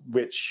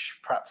 which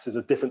perhaps is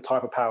a different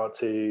type of power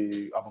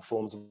to other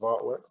forms of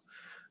artworks.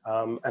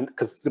 And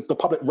because the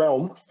public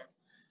realm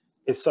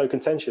is so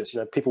contentious,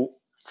 people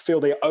feel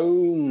they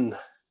own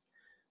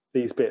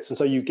these bits. And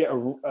so you get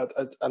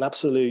an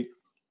absolute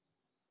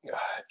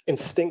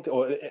instinct,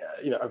 or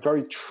a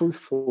very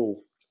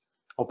truthful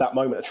of that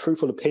moment, a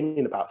truthful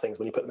opinion about things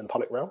when you put them in the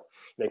public realm.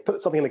 You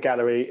put something in a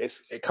gallery,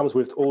 it comes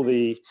with all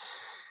the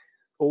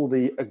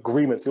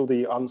agreements, all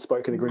the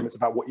unspoken agreements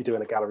about what you do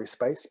in a gallery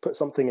space. You put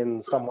something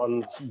in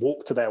someone's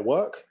walk to their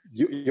work,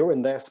 you're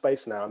in their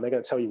space now, and they're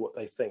going to tell you what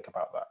they think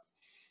about that.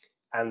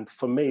 And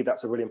for me,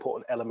 that's a really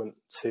important element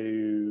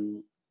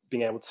to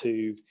being able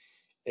to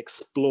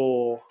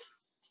explore,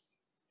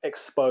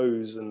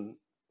 expose, and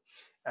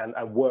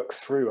work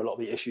through a lot of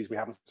the issues we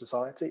have in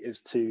society,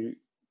 is to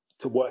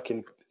work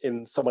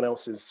in someone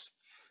else's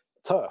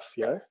turf,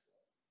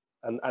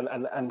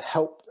 and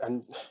help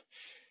and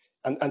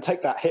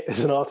take that hit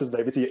as an artist,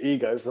 maybe to your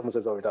ego. Someone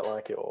says, "Oh, we don't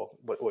like it," or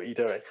 "What are you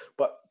doing?"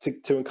 But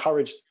to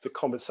encourage the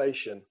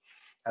conversation,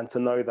 and to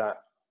know that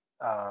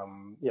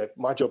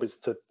my job is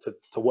to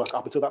work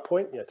up until that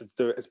point, to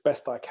do it as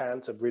best I can,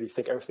 to really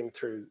think everything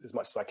through as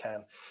much as I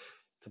can,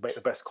 to make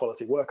the best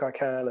quality work I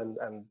can,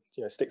 and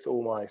stick to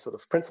all my sort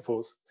of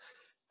principles,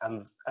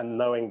 and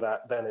knowing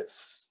that then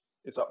it's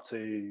up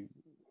to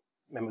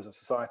members of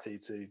society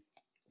to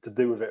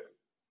do with it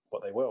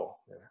what they will.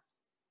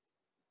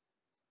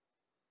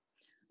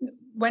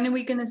 When are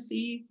we going to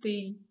see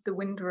the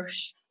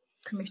Windrush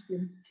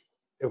commission?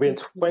 It'll be in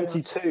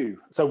 22.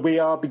 So we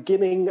are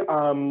beginning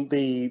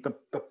the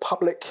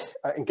public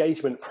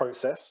engagement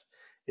process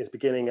is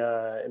beginning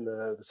in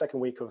the second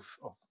week of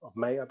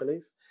May, I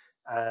believe.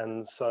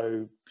 And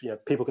so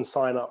people can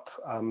sign up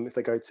if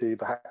they go to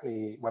the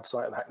Hackney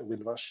website and the Hackney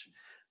Windrush.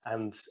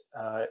 And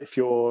if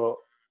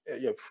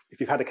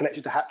you've had a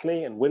connection to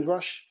Hackney and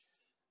Windrush,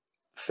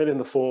 fill in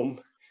the form,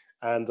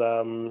 and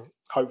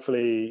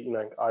hopefully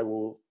I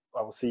will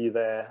see you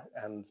there,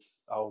 and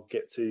I'll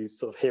get to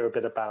sort of hear a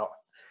bit about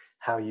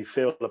how you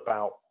feel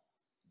about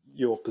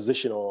your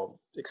position or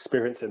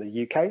experience in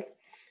the UK,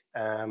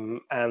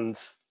 and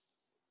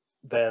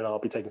then I'll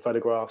be taking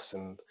photographs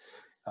and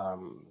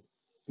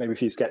maybe a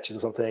few sketches or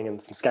something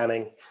and some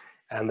scanning,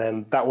 and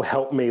then that will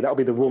help me. That will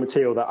be the raw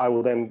material that I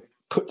will then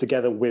put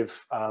together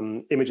with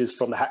images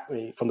from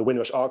the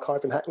Windrush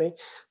archive in Hackney,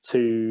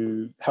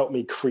 to help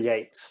me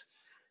create.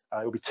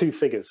 It will be 2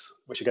 figures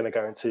which are going to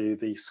go into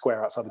the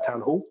square outside the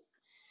town hall,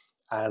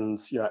 and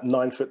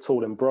 9 foot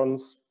tall in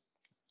bronze.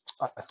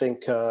 I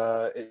think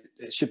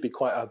it should be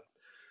quite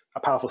a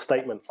powerful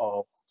statement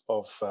of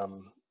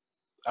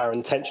our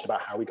intention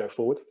about how we go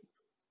forward.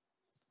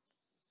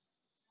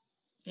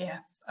 Yeah,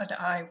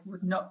 I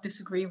would not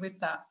disagree with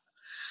that.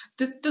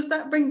 Does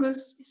that bring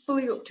us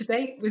fully up to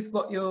date with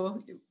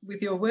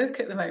with your work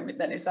at the moment?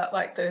 Then is that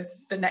like the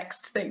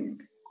next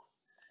thing?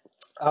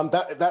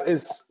 That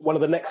is one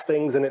of the next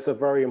things, and it's a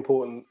very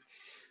important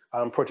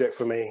project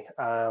for me.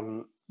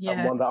 And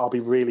one that I'll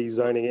be really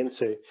zoning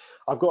into.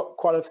 I've got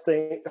quite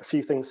a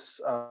few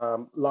things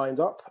lined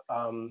up.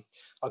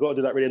 I've got to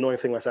do that really annoying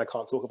thing where I say I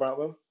can't talk about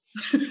them.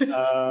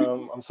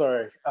 I'm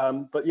sorry,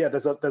 but yeah,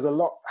 there's a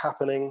lot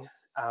happening,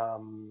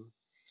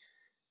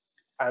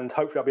 and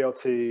hopefully I'll be able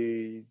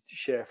to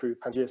share through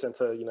Pangea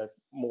Centre,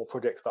 more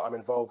projects that I'm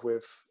involved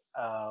with,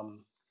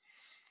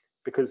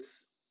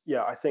 because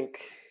I think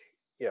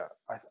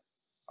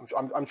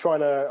I'm trying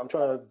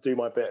to do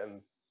my bit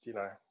and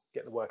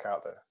get the work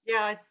out there.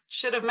 Yeah, I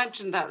should have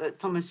mentioned that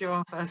Thomas, you're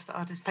our first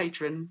artist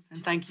patron,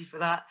 and thank you for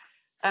that.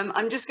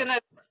 I'm just going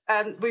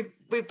to,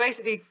 we've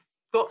basically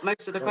got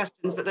most of the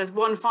questions, but there's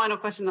one final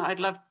question that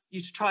I'd love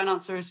you to try and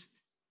answer as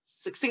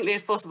succinctly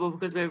as possible,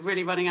 because we're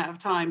really running out of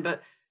time.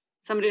 But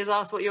somebody has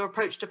asked what your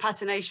approach to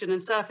patination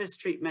and surface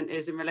treatment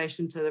is in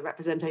relation to the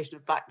representation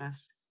of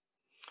blackness.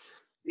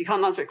 You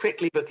can't answer it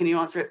quickly, but can you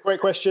answer it? Great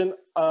question.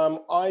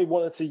 I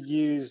wanted to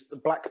use the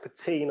black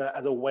patina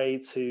as a way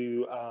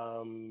to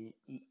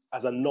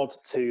as a nod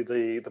to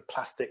the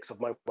plastics of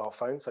mobile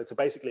phones. So to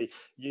basically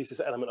use this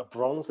element of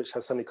bronze, which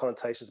has so many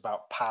connotations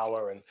about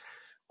power and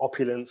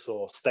opulence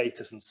or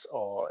status and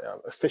or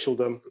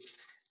officialdom,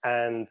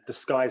 and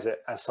disguise it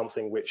as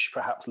something which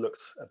perhaps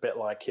looks a bit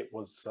like it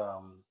was,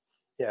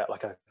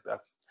 like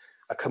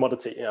a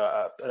commodity,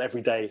 an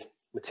everyday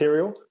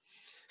material.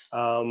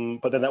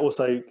 But then that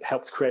also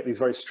helps create these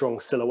very strong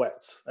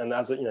silhouettes. And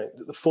as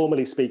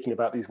formally speaking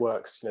about these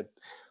works,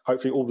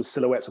 hopefully all the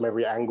silhouettes from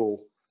every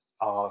angle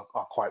are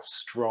quite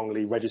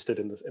strongly registered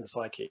in the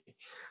psyche.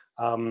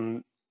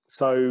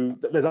 So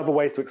there's other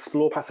ways to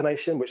explore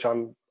patination, which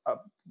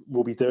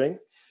will be doing.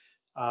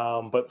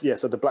 But yeah,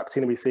 so the black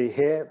patina we see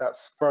here,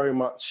 that's very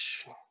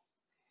much,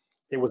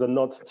 it was a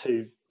nod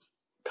to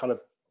kind of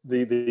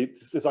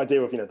this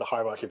idea of the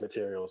hierarchy of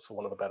materials, for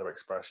want of a better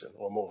expression,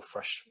 or a more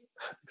fresh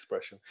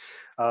expression.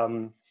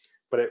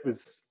 But it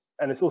was,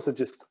 and it's also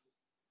just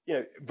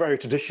very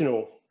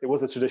traditional. It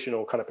was a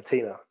traditional kind of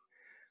patina.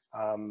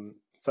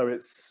 So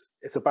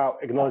it's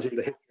about acknowledging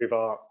the history of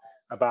art,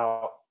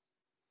 about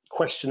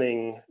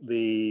questioning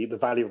the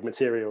value of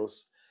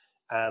materials,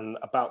 and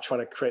about trying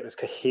to create this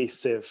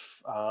cohesive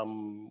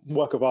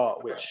work of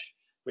art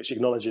which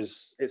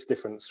acknowledges its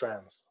different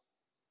strands.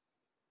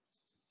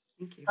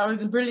 Thank you. That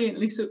was a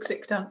brilliantly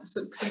succinct. Thank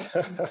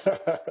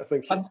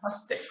you.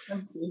 Fantastic.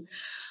 Thank you.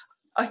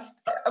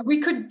 We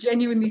could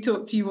genuinely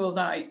talk to you all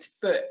night,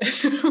 but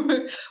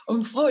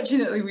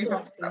unfortunately we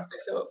have to wrap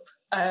this up.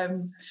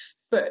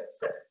 But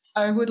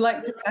I would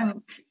like to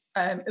thank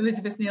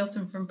Elizabeth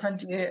Nielsen from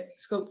Pangaea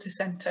Sculpture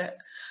Centre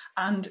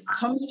and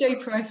Thomas J.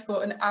 Price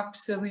for an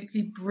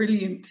absolutely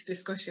brilliant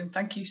discussion.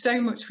 Thank you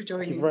so much for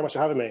joining. Thank you very much for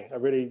having me. I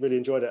really, really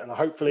enjoyed it. And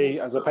hopefully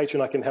as a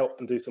patron I can help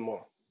and do some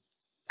more.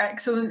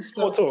 Excellent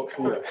stuff. More talks.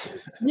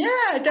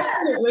 Yeah,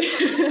 definitely.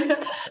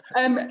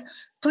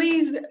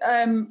 Please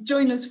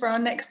join us for our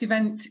next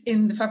event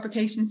in the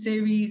fabrication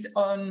series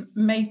on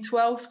May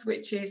 12th,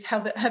 which is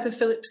Heather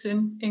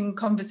Phillipson in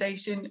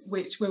conversation,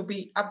 which will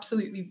be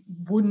absolutely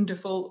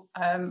wonderful.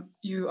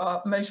 You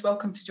are most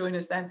welcome to join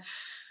us then.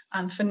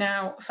 And for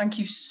now, thank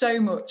you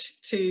so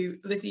much to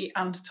Lizzie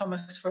and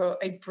Thomas for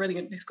a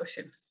brilliant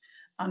discussion.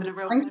 And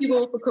thank you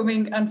all for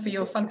coming and for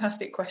your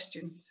fantastic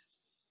questions.